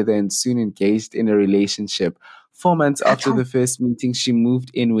time together and soon engaged in a relationship. 4 months after the first meeting, she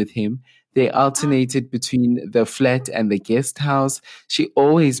moved in with him. They alternated between the flat and the guest house. She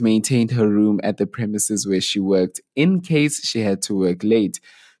always maintained her room at the premises where she worked in case she had to work late.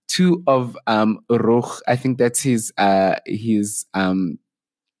 Two of Roch, I think that's his name,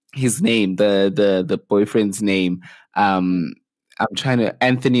 the boyfriend's name. I'm trying to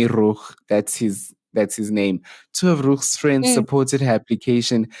Anthony Ruch. That's his name. Two of Ruch's friends mm, supported her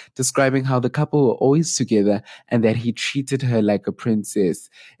application, describing how the couple were always together and that he treated her like a princess.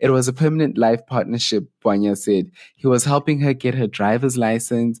 It was a permanent life partnership, Bwanya said. He was helping her get her driver's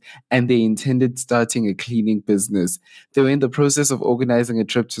license and they intended starting a cleaning business. They were in the process of organizing a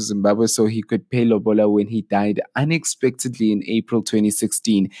trip to Zimbabwe so he could pay Lobola when he died unexpectedly in April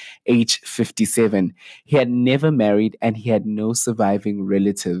 2016, age 57. He had never married and he had no surviving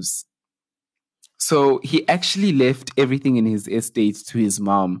relatives. So he actually left everything in his estate to his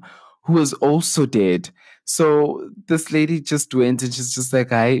mom, who was also dead. So this lady just went and she's just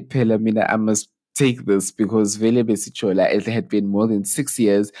like, "Hi, Pelamina, I must take this because Vele Besichola, it had been more than 6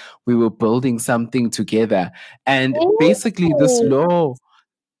 years. We were building something together." And basically mm.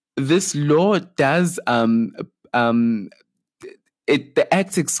 this law does um the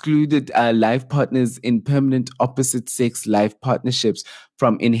act excluded life partners in permanent opposite sex life partnerships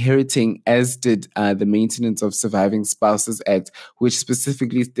from inheriting, as did the Maintenance of Surviving Spouses Act, which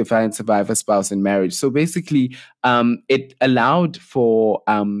specifically defines survivor spouse in marriage. So basically, it allowed for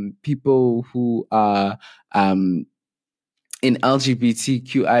people who are in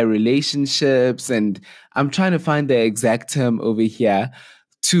LGBTQI relationships, and I'm trying to find the exact term over here,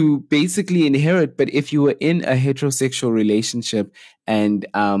 to basically inherit. But if you were in a heterosexual relationship and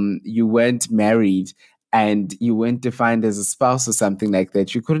you weren't married and you weren't defined as a spouse or something like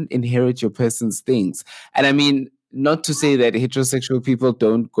that, you couldn't inherit your person's things. And I mean, not to say that heterosexual people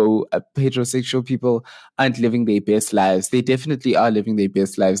aren't living their best lives. They definitely are living their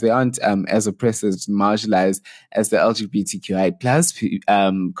best lives. They aren't as oppressed, as marginalized as the LGBTQI plus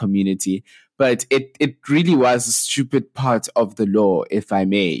community. But it really was a stupid part of the law, if I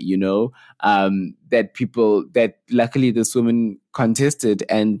may, that luckily this woman contested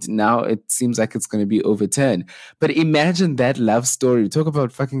and now it seems like it's going to be overturned. But imagine that love story. Talk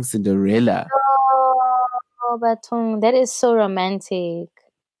about fucking Cinderella. Oh, Batung, that is so romantic.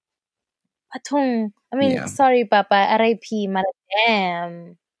 Patung. I mean, Yeah. sorry, Papa. R.I.P.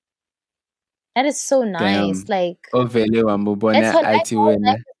 Damn. That is so nice. Damn. Like, Ovele let's wambubona hold. athi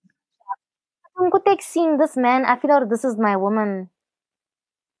wena. I'm good seeing this man. I feel like this is my woman.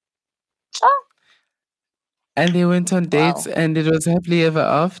 Oh, And they went on dates wow. and it was happily ever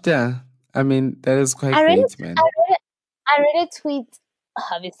after. I mean, that is quite I read it. great, I man. read it. I read a tweet,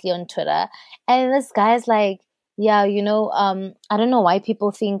 obviously on Twitter, and this guy's like, "Yeah, I don't know why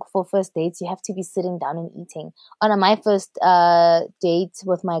people think for first dates you have to be sitting down and eating. On my first date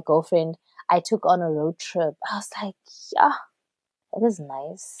with my girlfriend, I took on a road trip. I was like, yeah, it is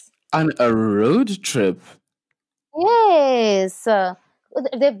nice. On a road trip? Yes,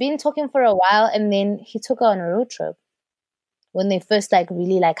 they've been talking for a while, and then he took her on a road trip when they first like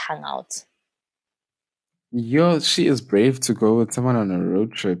really like hung out. Yo, she is brave to go with someone on a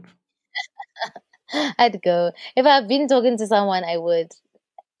road trip. I'd go if I've been talking to someone, I would.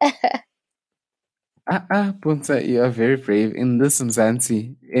 Puntsa, you are very brave in this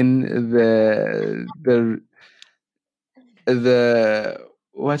Mzansi, in the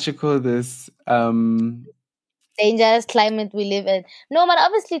what you call this Dangerous climate we live in. No, but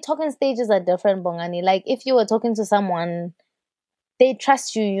obviously talking stages are different, Bongani. Like if you were talking to someone, they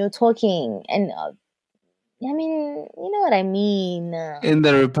trust you. You're talking, and I mean, you know what I mean. in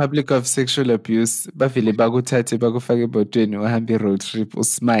the Republic of Sexual Abuse. Bavile bakuthathe bakufake ebhotweni uhambe road trip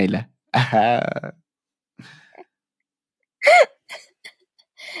usmile. Aha.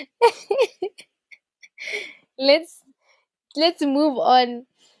 Let's move on.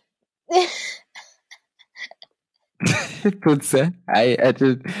 Puntsa, I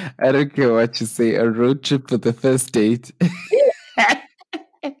don't care what you say. A road trip for the first date.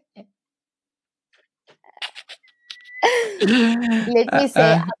 Let me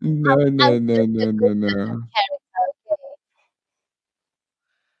say, No, I'm no, no, just a no, good no, no. character.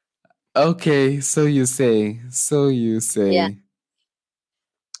 Okay, so you say. So you Yeah. say.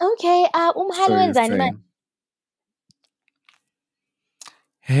 Okay. So Umhalo you wenzani say. manje?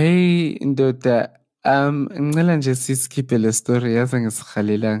 Hey, ndoda. Ngicela nje siskiphe le story yaze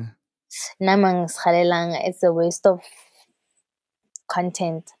ngisirhalelanga. Nami angisirhalelanga. It's a waste of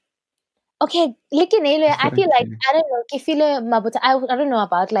content. Okay, Likinele, I feel like Okay. I don't know, Kifile Mabuta, I don't know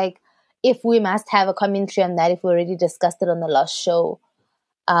about like if we must have a commentary on that if we already discussed it on the last show.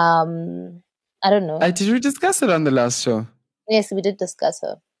 I don't know. Did we discuss it on the last show? Yes, we did discuss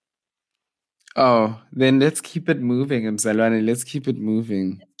her. Oh, then let's keep it moving, Mzalwane. Let's keep it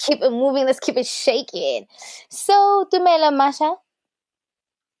moving. Keep it moving, let's keep it shaking. So, Tumela Masha.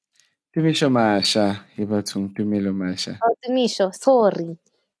 Tumisho Masha. Hibatung Tumelo Masha. Oh, Tumisho, sorry.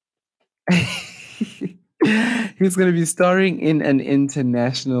 He's going to be starring in an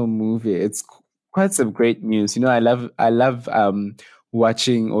international movie. It's quite some great news. You know, I love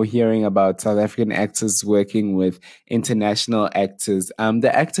watching or hearing about South African actors working with international actors.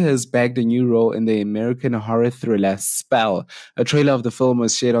 The actor has bagged a new role in the American horror thriller Spell. A trailer of the film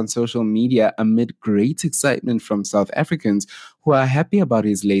was shared on social media amid great excitement from South Africans who are happy about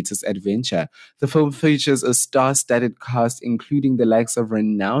his latest adventure. The film features a star-studded cast, including the likes of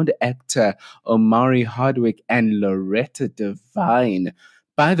renowned actor Omari Hardwick and Loretta Devine.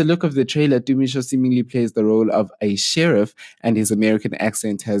 By the look of the trailer, Dumisho seemingly plays the role of a sheriff, and his American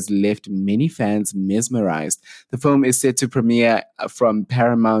accent has left many fans mesmerized. The film is set to premiere from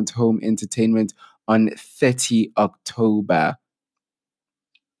Paramount Home Entertainment on 30 October.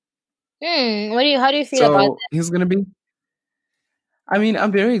 How do you feel about So he's going to be I mean,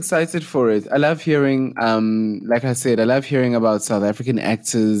 I'm very excited for it. I love hearing, like I said, I love hearing about South African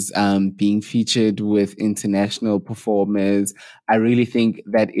actors being featured with international performers. I really think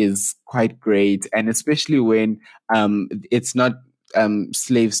that is quite great, and especially when it's not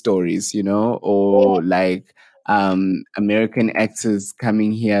slave stories, you know, or like American actors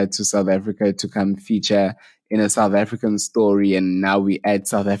coming here to South Africa to come feature in a South African story, and now we add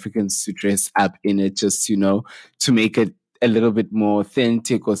South Africans to dress up in it, just to make it a little bit more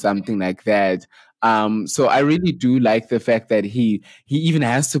authentic or something like that. So I really do like the fact that he even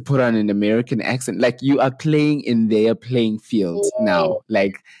has to put on an American accent. Like you are playing in their playing field it? now.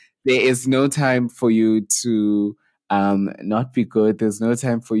 Like there is no time for you to not be good. There's no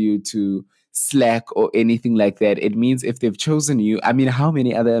time for you to slack or anything like that. It means if they've chosen you, I mean, how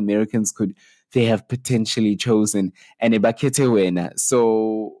many other Americans could they have potentially chosen? And Ebakete wena.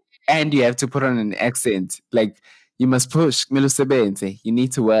 So and you have to put on an accent. Like you must push. Kumele usebenze. You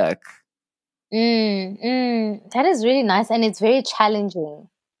need to work. That is really nice and it's very challenging.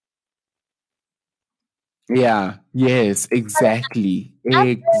 Yeah. Yes. Exactly.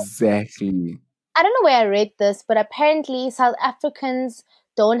 Exactly. I don't know where I read this, but apparently South Africans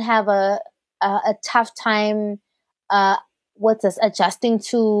don't have a a tough time. What's this? Adjusting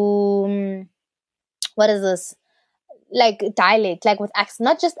to what is this? Like dialect, like with accents,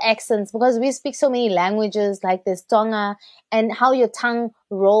 not just accents, because we speak so many languages, like there's Tonga, and how your tongue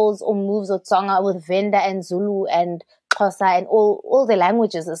rolls or moves with Tonga, with Venda and Zulu and Xhosa and all the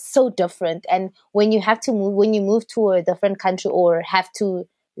languages is so different. And when you move to a different country or have to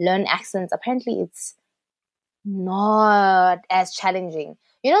learn accents, apparently it's not as challenging.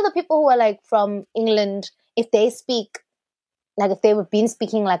 You know, the people who are like from England, if they speak like if they've been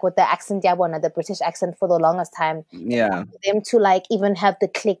speaking like with the accent Yabona, the British accent for the longest time, Yeah. for them to like even have the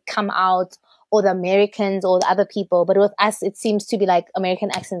click come out, or the Americans or the other people. But with us, it seems to be like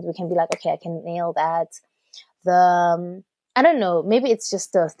American accents. We can be like, okay, I can nail that. The I don't know, maybe it's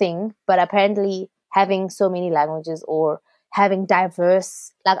just a thing, but apparently having so many languages or having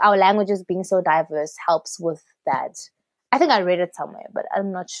diverse, like our languages being so diverse, helps with that. I think I read it somewhere, but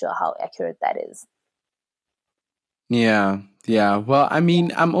I'm not sure how accurate that is. Yeah, yeah. Well, I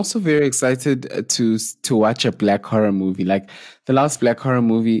mean, I'm also very excited to watch a black horror movie. Like the last black horror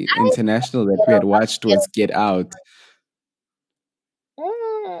movie international that we had watched was Get Out.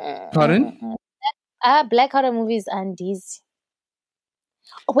 Pardon? Black horror movies and these.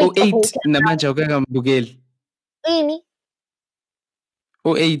 Oh, Oh wait, okay, eight. okay. Namanja ukangambukeli. Amy,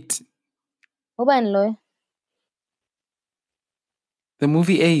 Oh eight. ubani loyo? The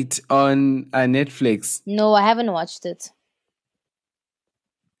movie 8 on Netflix. No, I haven't watched it.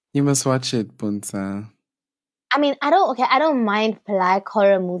 You must watch it, Puntsa. I mean, I don't mind black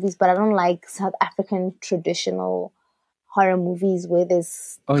horror movies, but I don't like South African traditional horror movies where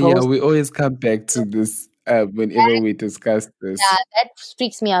there's Oh yeah, ghosts. we always come back to this whenever we discuss this. Yeah, that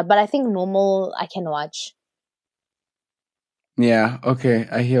freaks me out. But I think normal I can watch. Yeah, okay.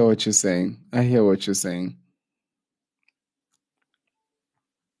 I hear what you're saying. I hear what you're saying.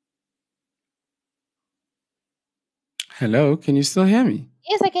 Hello, can you still hear me?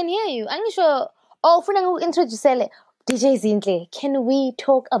 Yes, I can hear you. I'm sure. Oh, Funang introduce DJ Zinhle. Can we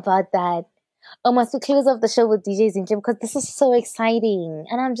talk about that? Or must we close off the show with DJ Zinhle, because this is so exciting,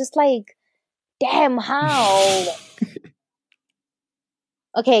 and I'm just like, damn, how?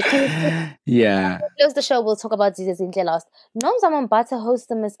 Okay, can we Yeah. close the show? We'll talk about DJ Zinhle last. Noms, I'm about to host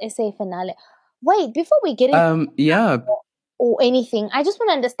them as SA finale. Wait, before we get into Yeah. or anything, I just want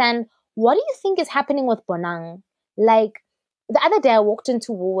to understand, what do you think is happening with Bonang? Like the other day, I walked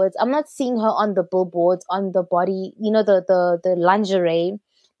into Woolworths. I'm not seeing her on the billboards, on the body, you know, the lingerie.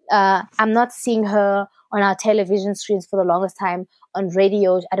 I'm not seeing her on our television screens for the longest time. On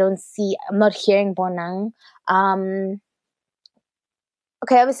radio, I'm not hearing Bonang.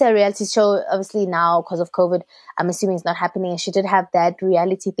 Okay, obviously a reality show, obviously now because of COVID, I'm assuming it's not happening. And she did have that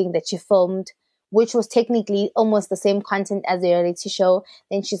reality thing that she filmed, which was technically almost the same content as the reality show.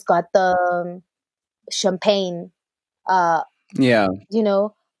 Then she's got the champagne, Yeah. you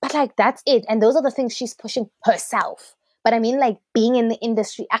know, but like that's it. And those are the things she's pushing herself. But I mean, like being in the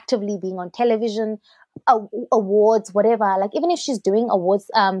industry, actively being on television, awards, whatever. Like even if she's doing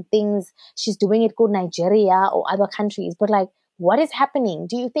awards, things, she's doing it good Nigeria or other countries. But like, what is happening?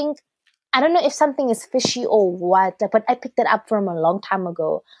 Do you think? I don't know if something is fishy or what, but I picked it up from a long time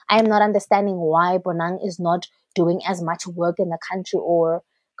ago. I am not understanding why Bonang is not doing as much work in the country, or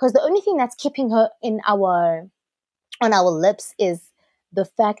because the only thing that's keeping her in our on our lips is the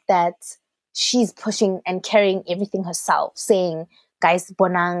fact that she's pushing and carrying everything herself, saying, "Guys,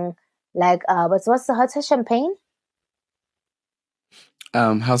 Bonang, like, what's the hotel champagne?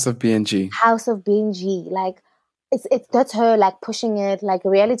 House of BNG. House of BNG." Like, it's that's her like pushing it, like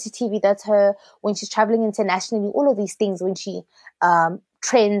reality TV. That's her when she's traveling internationally. All of these things when she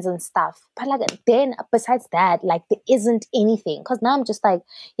trends and stuff. But like then besides that, like there isn't anything. Because now I'm just like,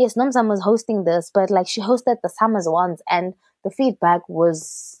 yes, Nomzam was hosting this, but like she hosted the summers once, and the feedback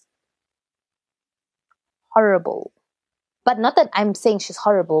was horrible. But not that I'm saying she's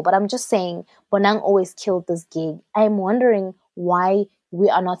horrible, but I'm just saying Bonang always killed this gig. I'm wondering why we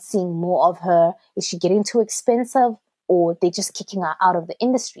are not seeing more of her. Is she getting too expensive, or they just kicking her out of the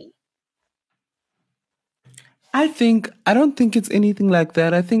industry? I don't think it's anything like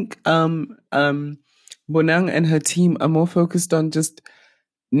that. I think Bonang and her team are more focused on just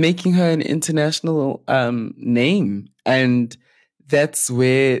making her an international name, and that's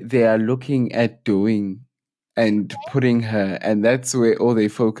where they are looking at doing and putting her, and that's where all their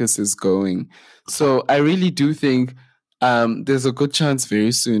focus is going. So I really do think there's a good chance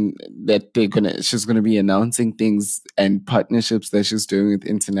very soon that she's gonna be announcing things and partnerships that she's doing with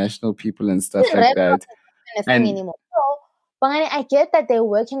international people and stuff like Right now, that. it's not a thing And anymore. So, Bangani, I get that they're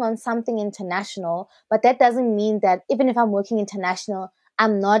working on something international, but that doesn't mean that even if I'm working international,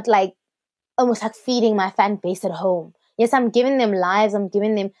 I'm not like almost like feeding my fan base at home. Yes, I'm giving them lives,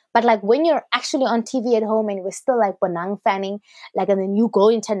 but like when you're actually on TV at home and we're still like Bonang fanning, like, and then you go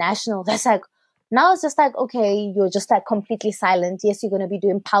international, that's like, now it's just like, okay, you're just like completely silent. Yes, you're going to be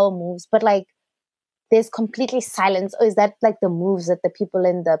doing power moves, but like there's completely silence. Or is that like the moves that the people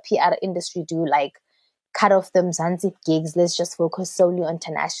in the PR industry do? Like cut off them Mzansi gigs. Let's just focus solely on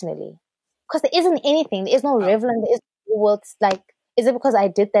internationally. Because there isn't anything. There is no Revlon. There is no worlds. Like, is it because I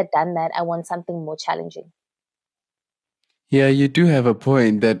did that, done that? I want something more challenging. Yeah, you do have a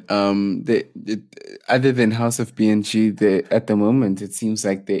point that other than House of B&G, at the moment it seems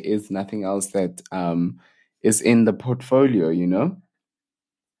like there is nothing else that is in the portfolio, you know?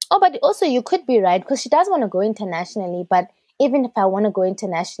 Oh, but also you could be right because she does want to go internationally. But even if I want to go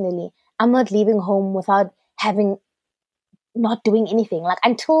internationally, I'm not leaving home without having not doing anything. Like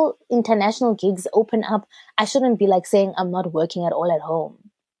until international gigs open up, I shouldn't be like saying I'm not working at all at home.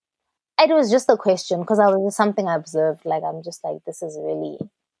 It was just a question because I was just something I observed. Like I'm just like, this is really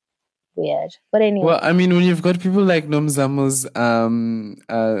weird. But anyway. Well, I mean, when you've got people like Nomzamos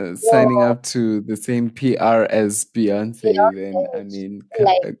signing Yo, up to the same PR as Beyonce, then I Beyonce, mean,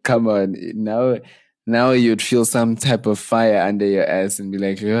 like, come on, now you'd feel some type of fire under your ass and be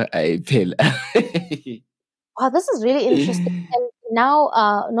like, "Yo, I pill." wow, this is really interesting. And now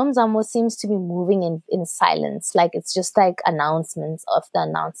Nomzamo seems to be moving in silence. Like it's just like announcements of the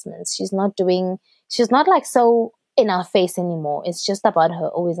announcements. She's not like so in our face anymore. It's just about her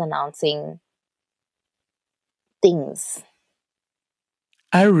always announcing things.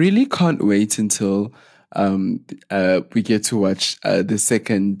 I really can't wait until we get to watch the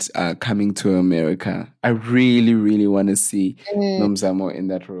second Coming to America. I really, really want to see Mm, Nomzamo in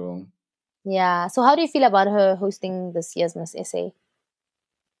that role. yeah. So how do you feel about her hosting this year's Miss SA?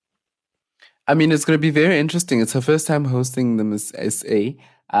 I mean, it's going to be very interesting. It's her first time hosting the Miss SA.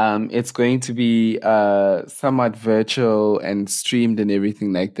 It's going to be somewhat virtual and streamed and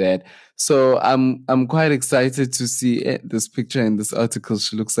everything like that. So I'm quite excited to see this picture in this article.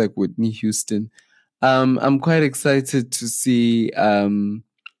 She looks like Whitney Houston. I'm quite excited to see her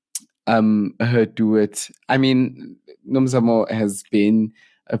do it. I mean, Nomzamo has been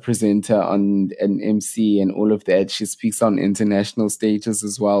a presenter on an MC and all of that. She speaks on international stages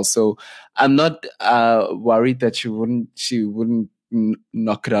as well. So I'm not worried that she wouldn't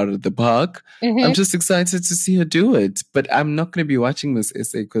knock it out of the park. I'm Mm-hmm. just excited to see her do it. But I'm not going to be watching Miss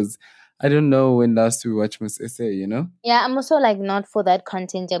SA because I don't know when last we watched Miss SA, you know? Yeah, I'm also like not for that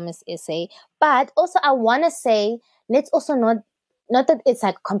content, Miss Essay. But also I wanna say, let's also not that it's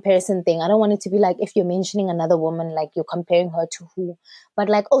like a comparison thing. I don't want it to be like if you're mentioning another woman, like you're comparing her to who. But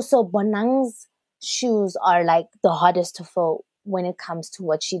like also Bonang's shoes are like the hardest to fill when it comes to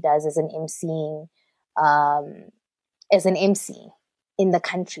what she does as an MCing, um, as an MC in the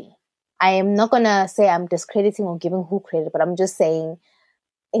country. I am not gonna say I'm discrediting or giving who credit, but I'm just saying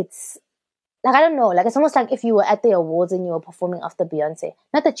it's like I don't know, like it's almost like if you were at the awards and you were performing after Beyonce.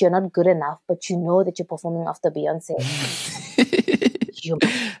 Not that you're not good enough, but you know that you're performing after Beyonce. You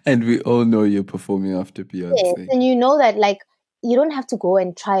And we all know you're performing after yes, Beyonce. and you know that like you don't have to go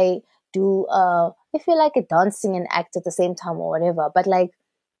and try do if you like a dancing and act at the same time or whatever. But like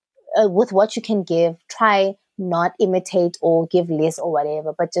with what you can give, try not imitate or give less or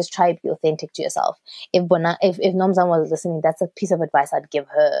whatever, but just try to be authentic to yourself. If Nomzan was listening, that's a piece of advice I'd give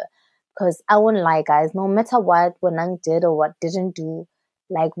her. Because I won't lie, guys, no matter what Bonang did or what didn't do,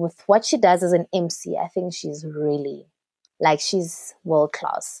 like with what she does as an MC, I think she's really like she's world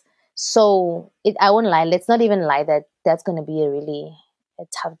class. So I won't lie, let's not even lie that that's gonna be a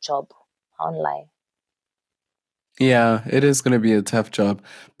tough job. I won't lie. Yeah, it is going to be a tough job,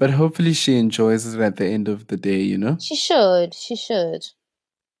 but hopefully she enjoys it at the end of the day, you know? She should. She should.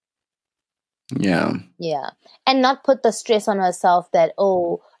 Yeah. Yeah. And not put the stress on herself that,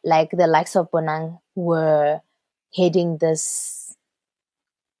 oh, like the likes of Bonang were heading this,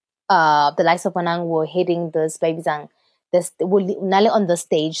 the likes of Bonang were heading this, baby Zang, this, Nale on the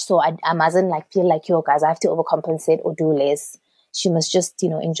stage. So I mustn't like feel like, yo, guys, I have to overcompensate or do less. She must just,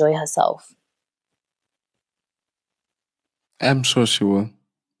 enjoy herself. I'm sure she will.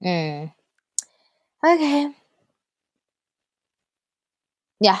 Mm. Okay.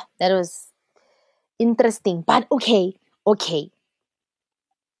 Yeah, that was interesting. But okay.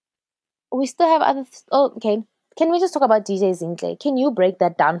 We still have other. Oh, okay. Can we just talk about DJ Zinhle? Can you break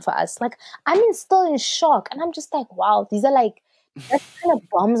that down for us? Like, still in shock, and I'm just like, wow, these are like that's kind of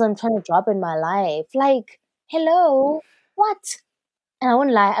bombs I'm trying to drop in my life. Like, hello, what? And I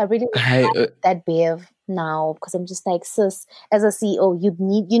won't lie, I really I, like that Bev now because I'm just like, sis, as a CEO,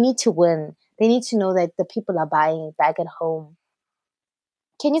 you need to win. They need to know that the people are buying back at home.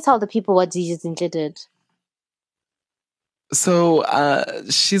 Can you tell the people what DJ Zinhle did? So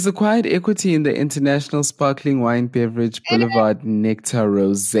she's acquired equity in the international sparkling wine beverage Boulevard Nectar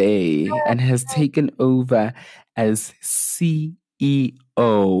Rosé and has taken over as CEO.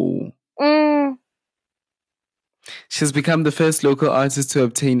 She's become the first local artist to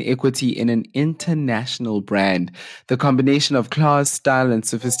obtain equity in an international brand. The combination of class, style, and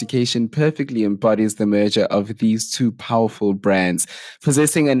sophistication perfectly embodies the merger of these two powerful brands.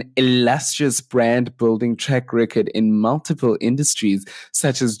 Possessing an illustrious brand building track record in multiple industries,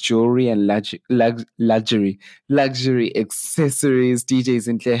 such as jewelry and luxury accessories, DJ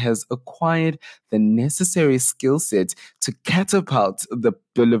Zinhle has acquired the necessary skill set to catapult the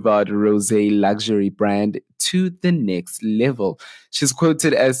Boulevard Rosé luxury brand to the next level. She's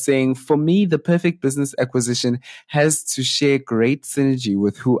quoted as saying, "For me, the perfect business acquisition has to share great synergy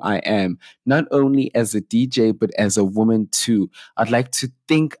with who I am, not only as a DJ, but as a woman too. I'd like to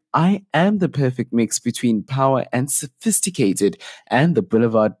think I am the perfect mix between power and sophisticated, and the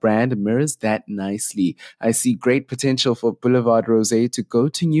Boulevard brand mirrors that nicely. I see great potential for Boulevard Rosé to go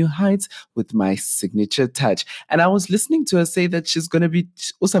to new heights with my signature touch." And I was listening to her say that she's going to be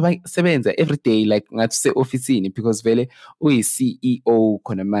sebenza every day, like ngathi se officini, because vele uyi-CEO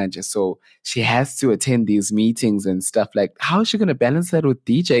khona manje. So she has to attend these meetings and stuff. Like, how is she going to balance that with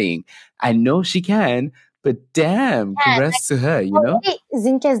DJing? I know she can, but damn, congrats to her, you know?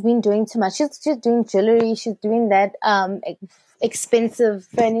 Zinhle has been doing too much. She's doing jewelry. She's doing that expensive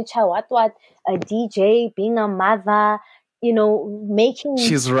furniture. What? A DJ, being a mother, making.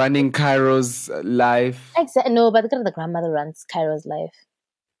 She's running Cairo's life. Exactly. No, but the grandmother runs Cairo's life.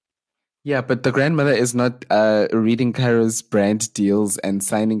 Yeah, but the grandmother is not reading Cairo's brand deals and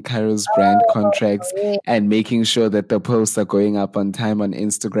signing Cairo's brand contracts and making sure that the posts are going up on time on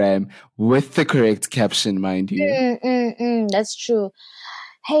Instagram with the correct caption, mind you. That's true.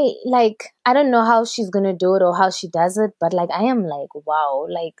 Hey, like, I don't know how she's gonna do it or how she does it, but like, I am like, wow,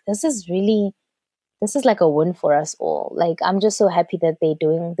 like, this is like a win for us all. Like, I'm just so happy that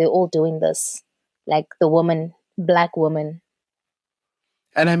they're all doing this. Like, Black woman.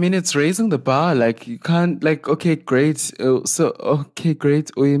 And I mean, it's raising the bar. Like, you can't, like, okay, great. Okay, great.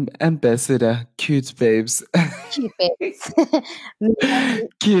 Ambassador, cute babes. Cute babes.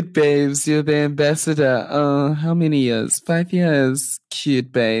 Cute babes, you're the ambassador. How many years? 5 years.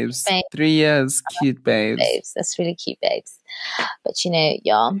 Cute babes. 3 years. Cute babes. That's really cute babes. But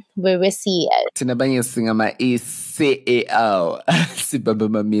yeah, we're CEO. Tinabanye singama CEO.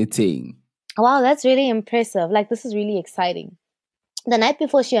 Sibaba meeting. Wow, that's really impressive. Like, this is really exciting. The night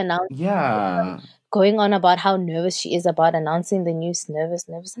before she announced, going on about how nervous she is about announcing the news, nervous.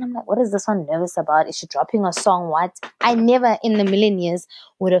 And I'm like, what is this one nervous about? Is she dropping a song? What? I never in a million years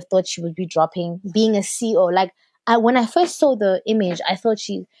would have thought she would be being a CEO. Like, when I first saw the image, I thought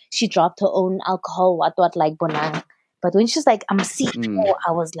she dropped her own alcohol, what, like Bonang. But when she's like, I'm CEO,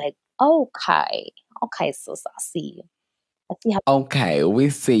 I was like, okay, sis, I see you. Okay,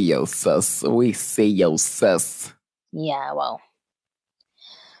 we see you, sis. We see you, sis. Yeah, wow.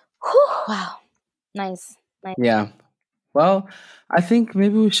 Whew, wow. Nice. Yeah. Well, I think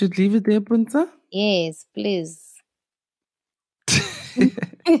maybe we should leave it there, Puntsa. Yes, please.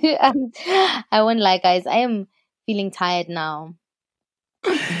 I won't lie, guys. I am feeling tired now.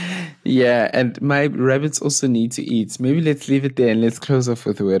 Yeah, and my rabbits also need to eat. Maybe let's leave it there and let's close off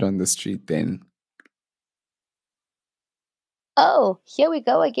with a word on the street then. Oh, here we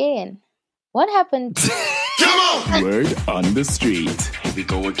go again. What happened? Come on! Word on the street. Here we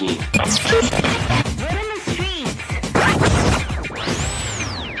go again.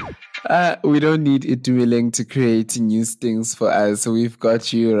 We don't need Itumeleng to create new things for us. We've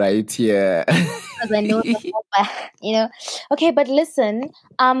got you right here. Because I know, Okay, but listen,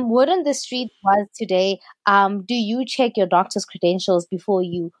 word on the street was today, do you check your doctor's credentials before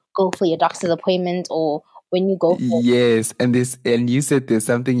you go for your doctor's appointment or when you go for Yes, and you said there's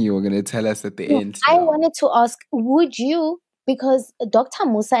something you were going to tell us at the end. I wanted to ask, would you, because Dr.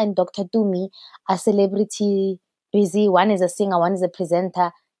 Musa and Dr. Dumi are celebrity busy, one is a singer, one is a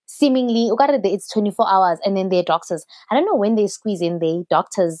presenter, seemingly, it's 24 hours, and then they're doctors. I don't know when they squeeze in their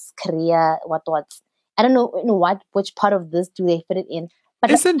doctor's career, what. I don't know which part of this do they fit it in. But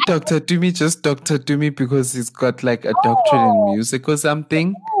isn't Dr. Dumi just Dr. Dumi because he's got like a doctorate in music or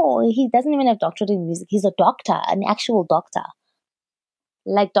something? No, he doesn't even have doctorate in music. He's a doctor, an actual doctor.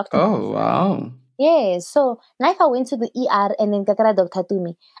 Like Dr. Oh, wow. Yeah, so now if I went to the ER and then Kakara Dr.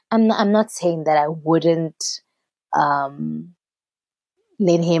 Dumi, I'm not saying that I wouldn't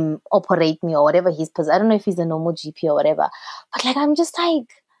let him operate me or whatever his position. I don't know if he's a normal GP or whatever. But like, I'm just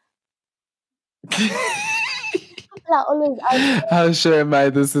like, people are always out there. How sure am I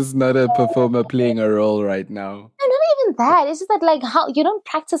this is not a performer playing a role right now? No, not even that. It's just that like how you don't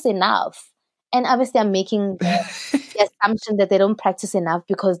practice enough. And obviously I'm making the assumption that they don't practice enough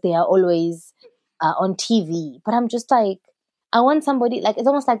because they are always on TV. But I'm just like, I want somebody, like, it's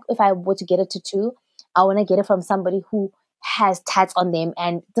almost like if I were to get a tattoo, I want to get it from somebody who has tats on them.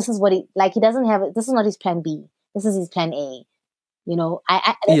 And this is what he doesn't have, this is not his plan B. This is his plan A. You know,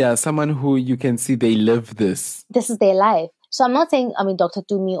 Yeah, someone who you can see they live this. This is their life. So I'm not saying, I mean, Dr.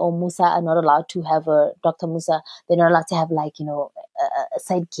 Tumi or Musa are not allowed to have Dr. Musa, they're not allowed to have like, you know, a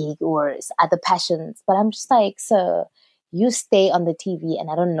side gig or other passions. But I'm just like, sir, you stay on the TV and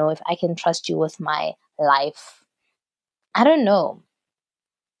I don't know if I can trust you with my life. I don't know.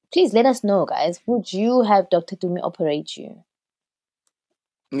 Please let us know, guys. Would you have Dr. Tumi operate you?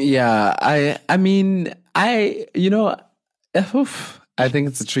 Yeah, I mean, I think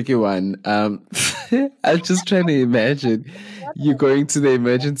it's a tricky one. I'm just trying to imagine you going to the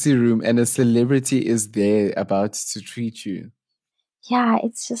emergency room and a celebrity is there about to treat you. Yeah,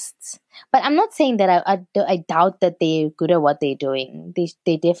 it's just. But I'm not saying that I doubt that they're good at what they're doing.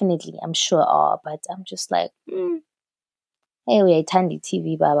 They definitely, I'm sure, are. But I'm just like, hey, uyayithanda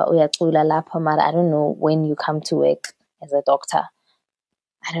i-TV baba, uyacula lapha, mara I don't know when you come to work as a doctor.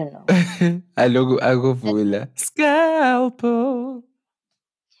 I don't know. Agovula. Scalpel.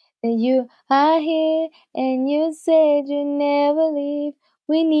 Then you are here and you said you never leave.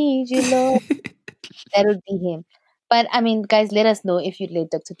 We need you, Lord. That would be him. But I mean, guys, let us know if you'd let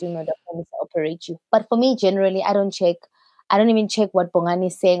Dr. Tumi or Dr. Musa operate you. But for me, generally, I don't check. I don't even check what Bongani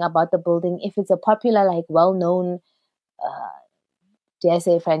is saying about the building. If it's a popular, like well-known, dare I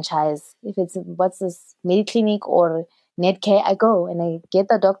say franchise, if it's what's this Mediclinic or Netcare, I go and I get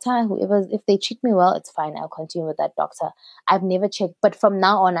the doctor. Whoever, if they treat me well, it's fine. I'll continue with that doctor. I've never checked, but from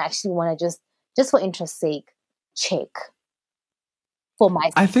now on, I actually want to just for interest's sake, check for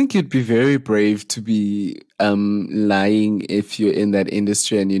myself. I think you'd be very brave to be lying if you're in that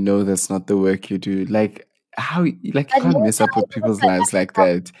industry and you know that's not the work you do. Like you can't mess up with people's lives like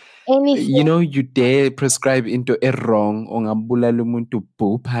that. Anything. You know, you dare prescribe into a wrong ongabulala umuntu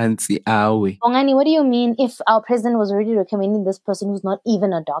bophansi awe. Bongani, what do you mean if our president was already recommending this person who's not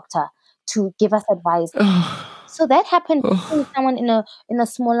even a doctor to give us advice? So that happened. Someone in a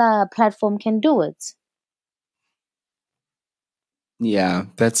smaller platform can do it. Yeah,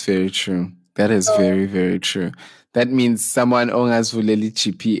 that's very true. That is very, very true. That means someone ongazvuleli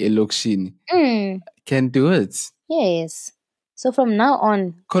chipi elokishini can do it. Yes. So from now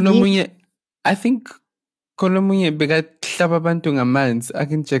on, I think khona bekahlaba abantu ngamanzi,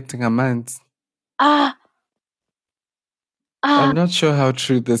 akinjecta ngamanzi. I'm not sure how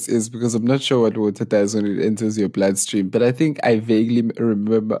true this is because I'm not sure what water does when it enters your bloodstream. But I think I vaguely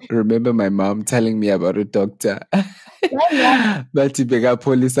remember my mom telling me about a doctor. Bathi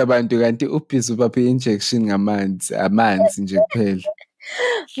bekapholisa abantu kanti ubhizi ubaphe injection amanzi nje kuphela.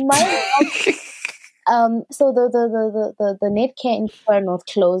 My mom, so the Netcare in Victoria North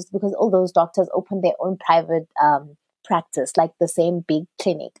closed because all those doctors opened their own private practice, like the same big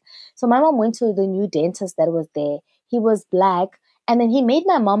clinic. So my mom went to the new dentist that was there. He was black, and then he made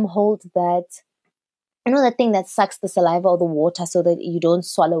my mom hold that, you know, that thing that sucks the saliva or the water so that you don't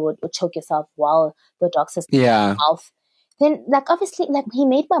swallow it or choke yourself while the doctor's in your mouth. Then, like, obviously, like, he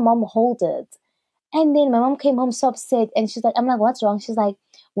made my mom hold it. And then my mom came home so upset, and she's like, I'm like, what's wrong? She's like,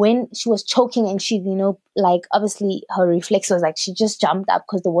 when she was choking and she, you know, like, obviously her reflex was like, she just jumped up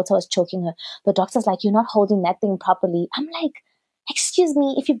because the water was choking her. The doctor's like, you're not holding that thing properly. I'm like, excuse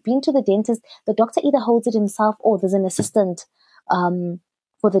me, if you've been to the dentist, the doctor either holds it himself or there's an assistant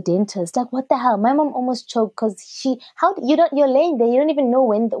for the dentist. Like, what the hell? My mom almost choked because you're laying there, you don't even know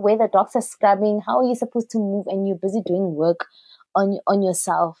where the doctor's scrubbing. How are you supposed to move and you're busy doing work on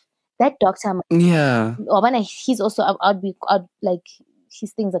yourself? That doctor, yeah, he's also I'd like,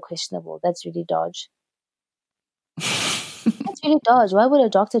 his things are questionable. That's really dodge. That's really dodge. Why would a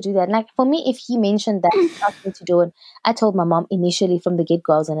doctor do that? Like, for me, if he mentioned that, asked me to do it, I told my mom initially from the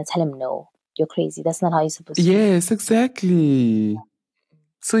get-go, I was going to tell him, no, you're crazy. That's not how you're supposed to. Yes, exactly.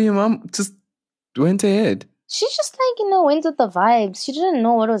 So your mom just went ahead. She just, like, you know, went with the vibes. She didn't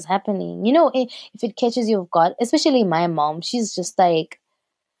know what was happening. You know, if it catches you off guard, especially my mom, she's just like,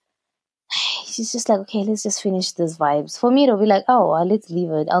 okay, let's just finish this vibes. For me, it'll be like, oh, well, let's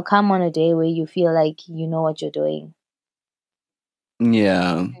leave it. I'll come on a day where you feel like you know what you're doing.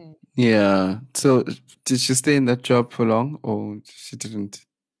 Yeah. Yeah. So did she stay in that job for long or she didn't?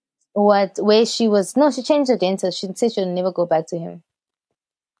 Where she was, no, she changed the dentist. She said she'll never go back to him.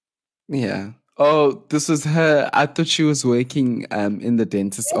 Yeah. Oh, this was her. I thought she was working in the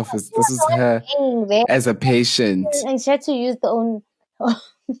dentist's office. She was This was the one her staying there, as a patient. and she had to use the own.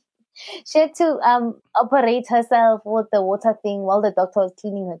 She had to operate herself with the water thing while the doctor was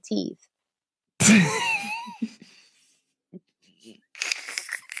cleaning her teeth.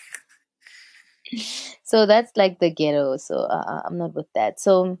 So that's like the ghetto. So I'm not with that.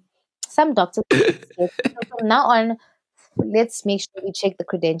 So some doctors. So from now on, let's make sure we check the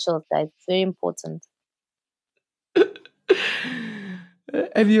credentials, guys. It's very important.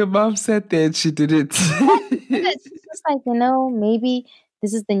 And your mom said that she did it. It's just like, maybe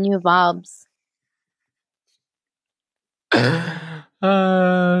this is the new vibes.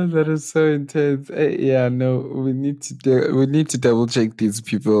 That is so intense. Yeah, no, we need to double check these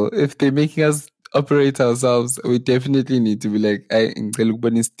people. If they're making us operate ourselves, we definitely need to be like, I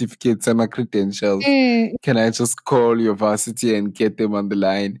ngicela certificates and my credentials. Can I just call your varsity and get them on the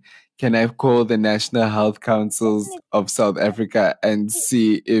line? Can I call the National Health Councils of South Africa and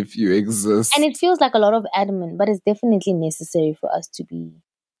see if you exist? And it feels like a lot of admin, but it's definitely necessary for us to be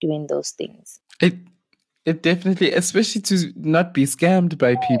doing those things. It definitely, especially to not be scammed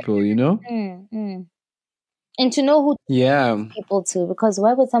by people, you know? And to know who Yeah. people to, because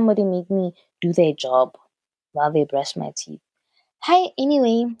why would somebody make me do their job while they brush my teeth? Hi,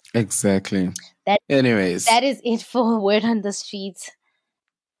 anyway. Exactly. That Anyways, is it for Word on the Street.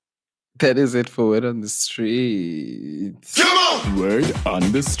 that is it for Word on the Street. Come on! Word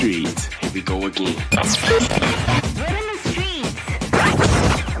on the street. Here we go again.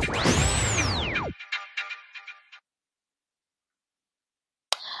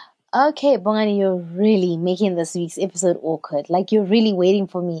 Okay, Bongani, you're really making this week's episode awkward. Like, you're really waiting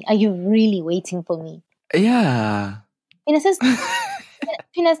for me. Are you really waiting for me? Yeah. Phina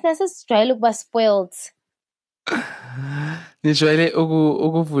sijwayele ukuba spoiled. Nijwayele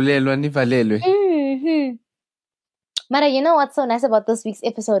ukuvulelwa nivalelwe. Mara, you know what's so nice about this week's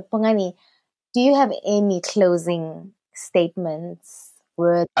episode, Bongani? Do you have any closing statements,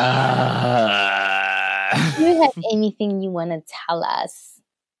 words? Do you have anything you want to tell us?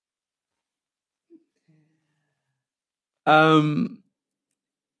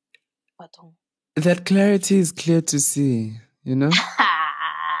 That clarity is clear to see, you know?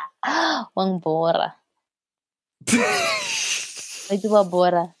 Wangbora.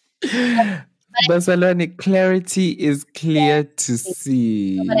 Bora. Bazalwane, clarity is clear to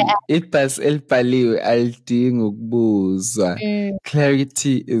see. Ibhas elibhaliwe alidingi ukubuzwa.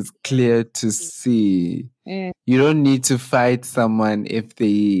 Clarity is clear to see. You don't need to fight someone if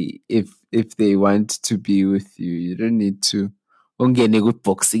they want to be with you. You don't need to ungene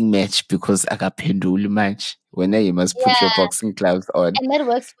ku-boxing match because akaphenduli match. When you must put your boxing gloves on, and that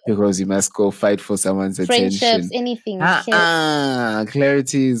works because you must go fight for someone's friendships, attention. anything.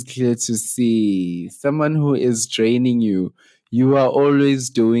 Clarity is clear to see. Someone who is draining you, you are always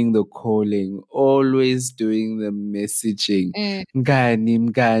doing the calling, always doing the messaging. Mngani,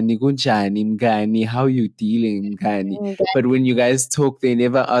 mngani, kunjani, mngani, how you dealing, mngani? But when you guys talk, they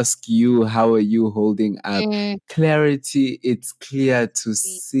never ask you, how are you holding up? Clarity, it's clear to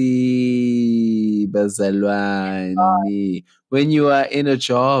see, bazalwane. When you are in a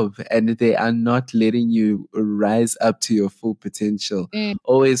job and they are not letting you rise up to your full potential,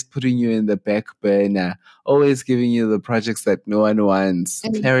 always putting you in the back burner, always giving you the projects that no one wants,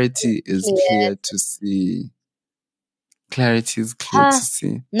 clarity is clear to see. Clarity is clear to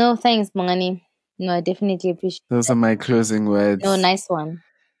see. No, thanks, Mongani. No, I definitely appreciate Those are my closing words. No, nice one.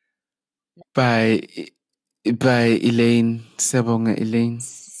 By Elaine. Siyabonga, Elaine.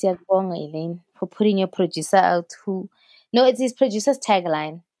 Siyabonga, Elaine, for putting your producer out No, it's his producer's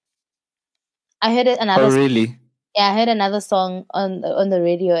tagline. I heard it another Oh, really? Yeah, I heard another song on the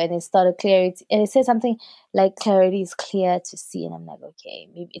radio and it started clarity and it said something like clarity is clear to see, and I'm like, okay,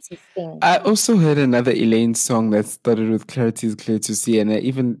 maybe it's his thing. I also heard another Elaine song that started with clarity is clear to see, and I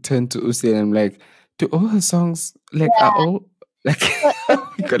even turned to Usi and I'm like, do all her songs are all like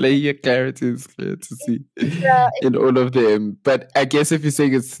gonna hear clarity is clear to see in all of them? But I guess if you're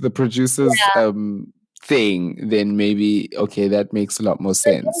saying it's the producer's thing, then maybe okay, that makes a lot more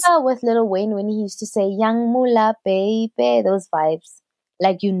sense. Remember with Lil Wayne when he used to say "Young Mula Baby," those vibes,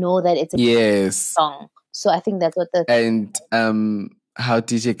 like that it's a song. So I think that's what and how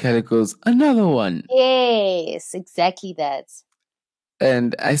DJ Khaled goes, another one. Yes, exactly that.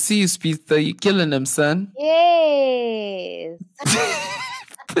 And I see you, Speedster, you killing them, son. Yes.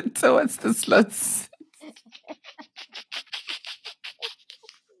 So what's the slots?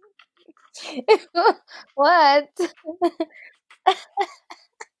 What?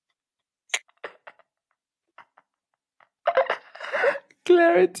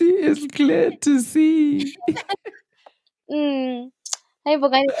 clarity is clear to see. Mm. Hey,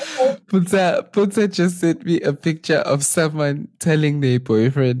 Bogani, Puntsa just sent me a picture of someone telling their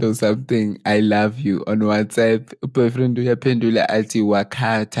boyfriend or something, "I love you" on WhatsApp. Boyfriend uyaphendula athi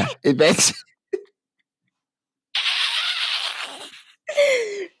wakata.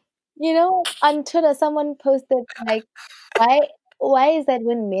 you know, on Twitter, someone posted like, why is that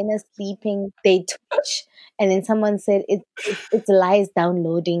when men are sleeping they twitch, and then someone said it's lies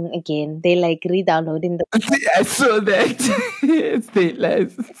downloading again. They like re-downloading the. I saw that. It's the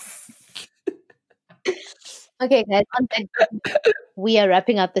lies. Okay, guys, on that note, we are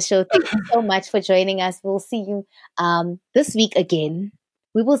wrapping up the show. Thank you so much for joining us. We'll see you this week again.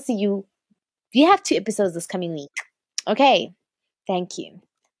 We will see you. We have 2 episodes this coming week. Okay, thank you.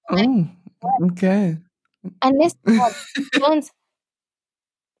 Oh, okay. Unless don't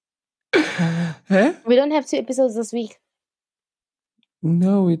Huh? we don't have 2 episodes this week.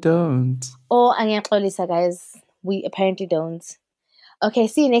 No, we don't. Oh, angiyaxolisa, guys. We apparently don't. Okay,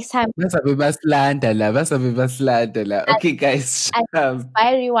 see you next time. Basabe basilanda la. Okay, guys.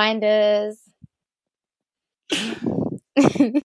 Bye, rewinders.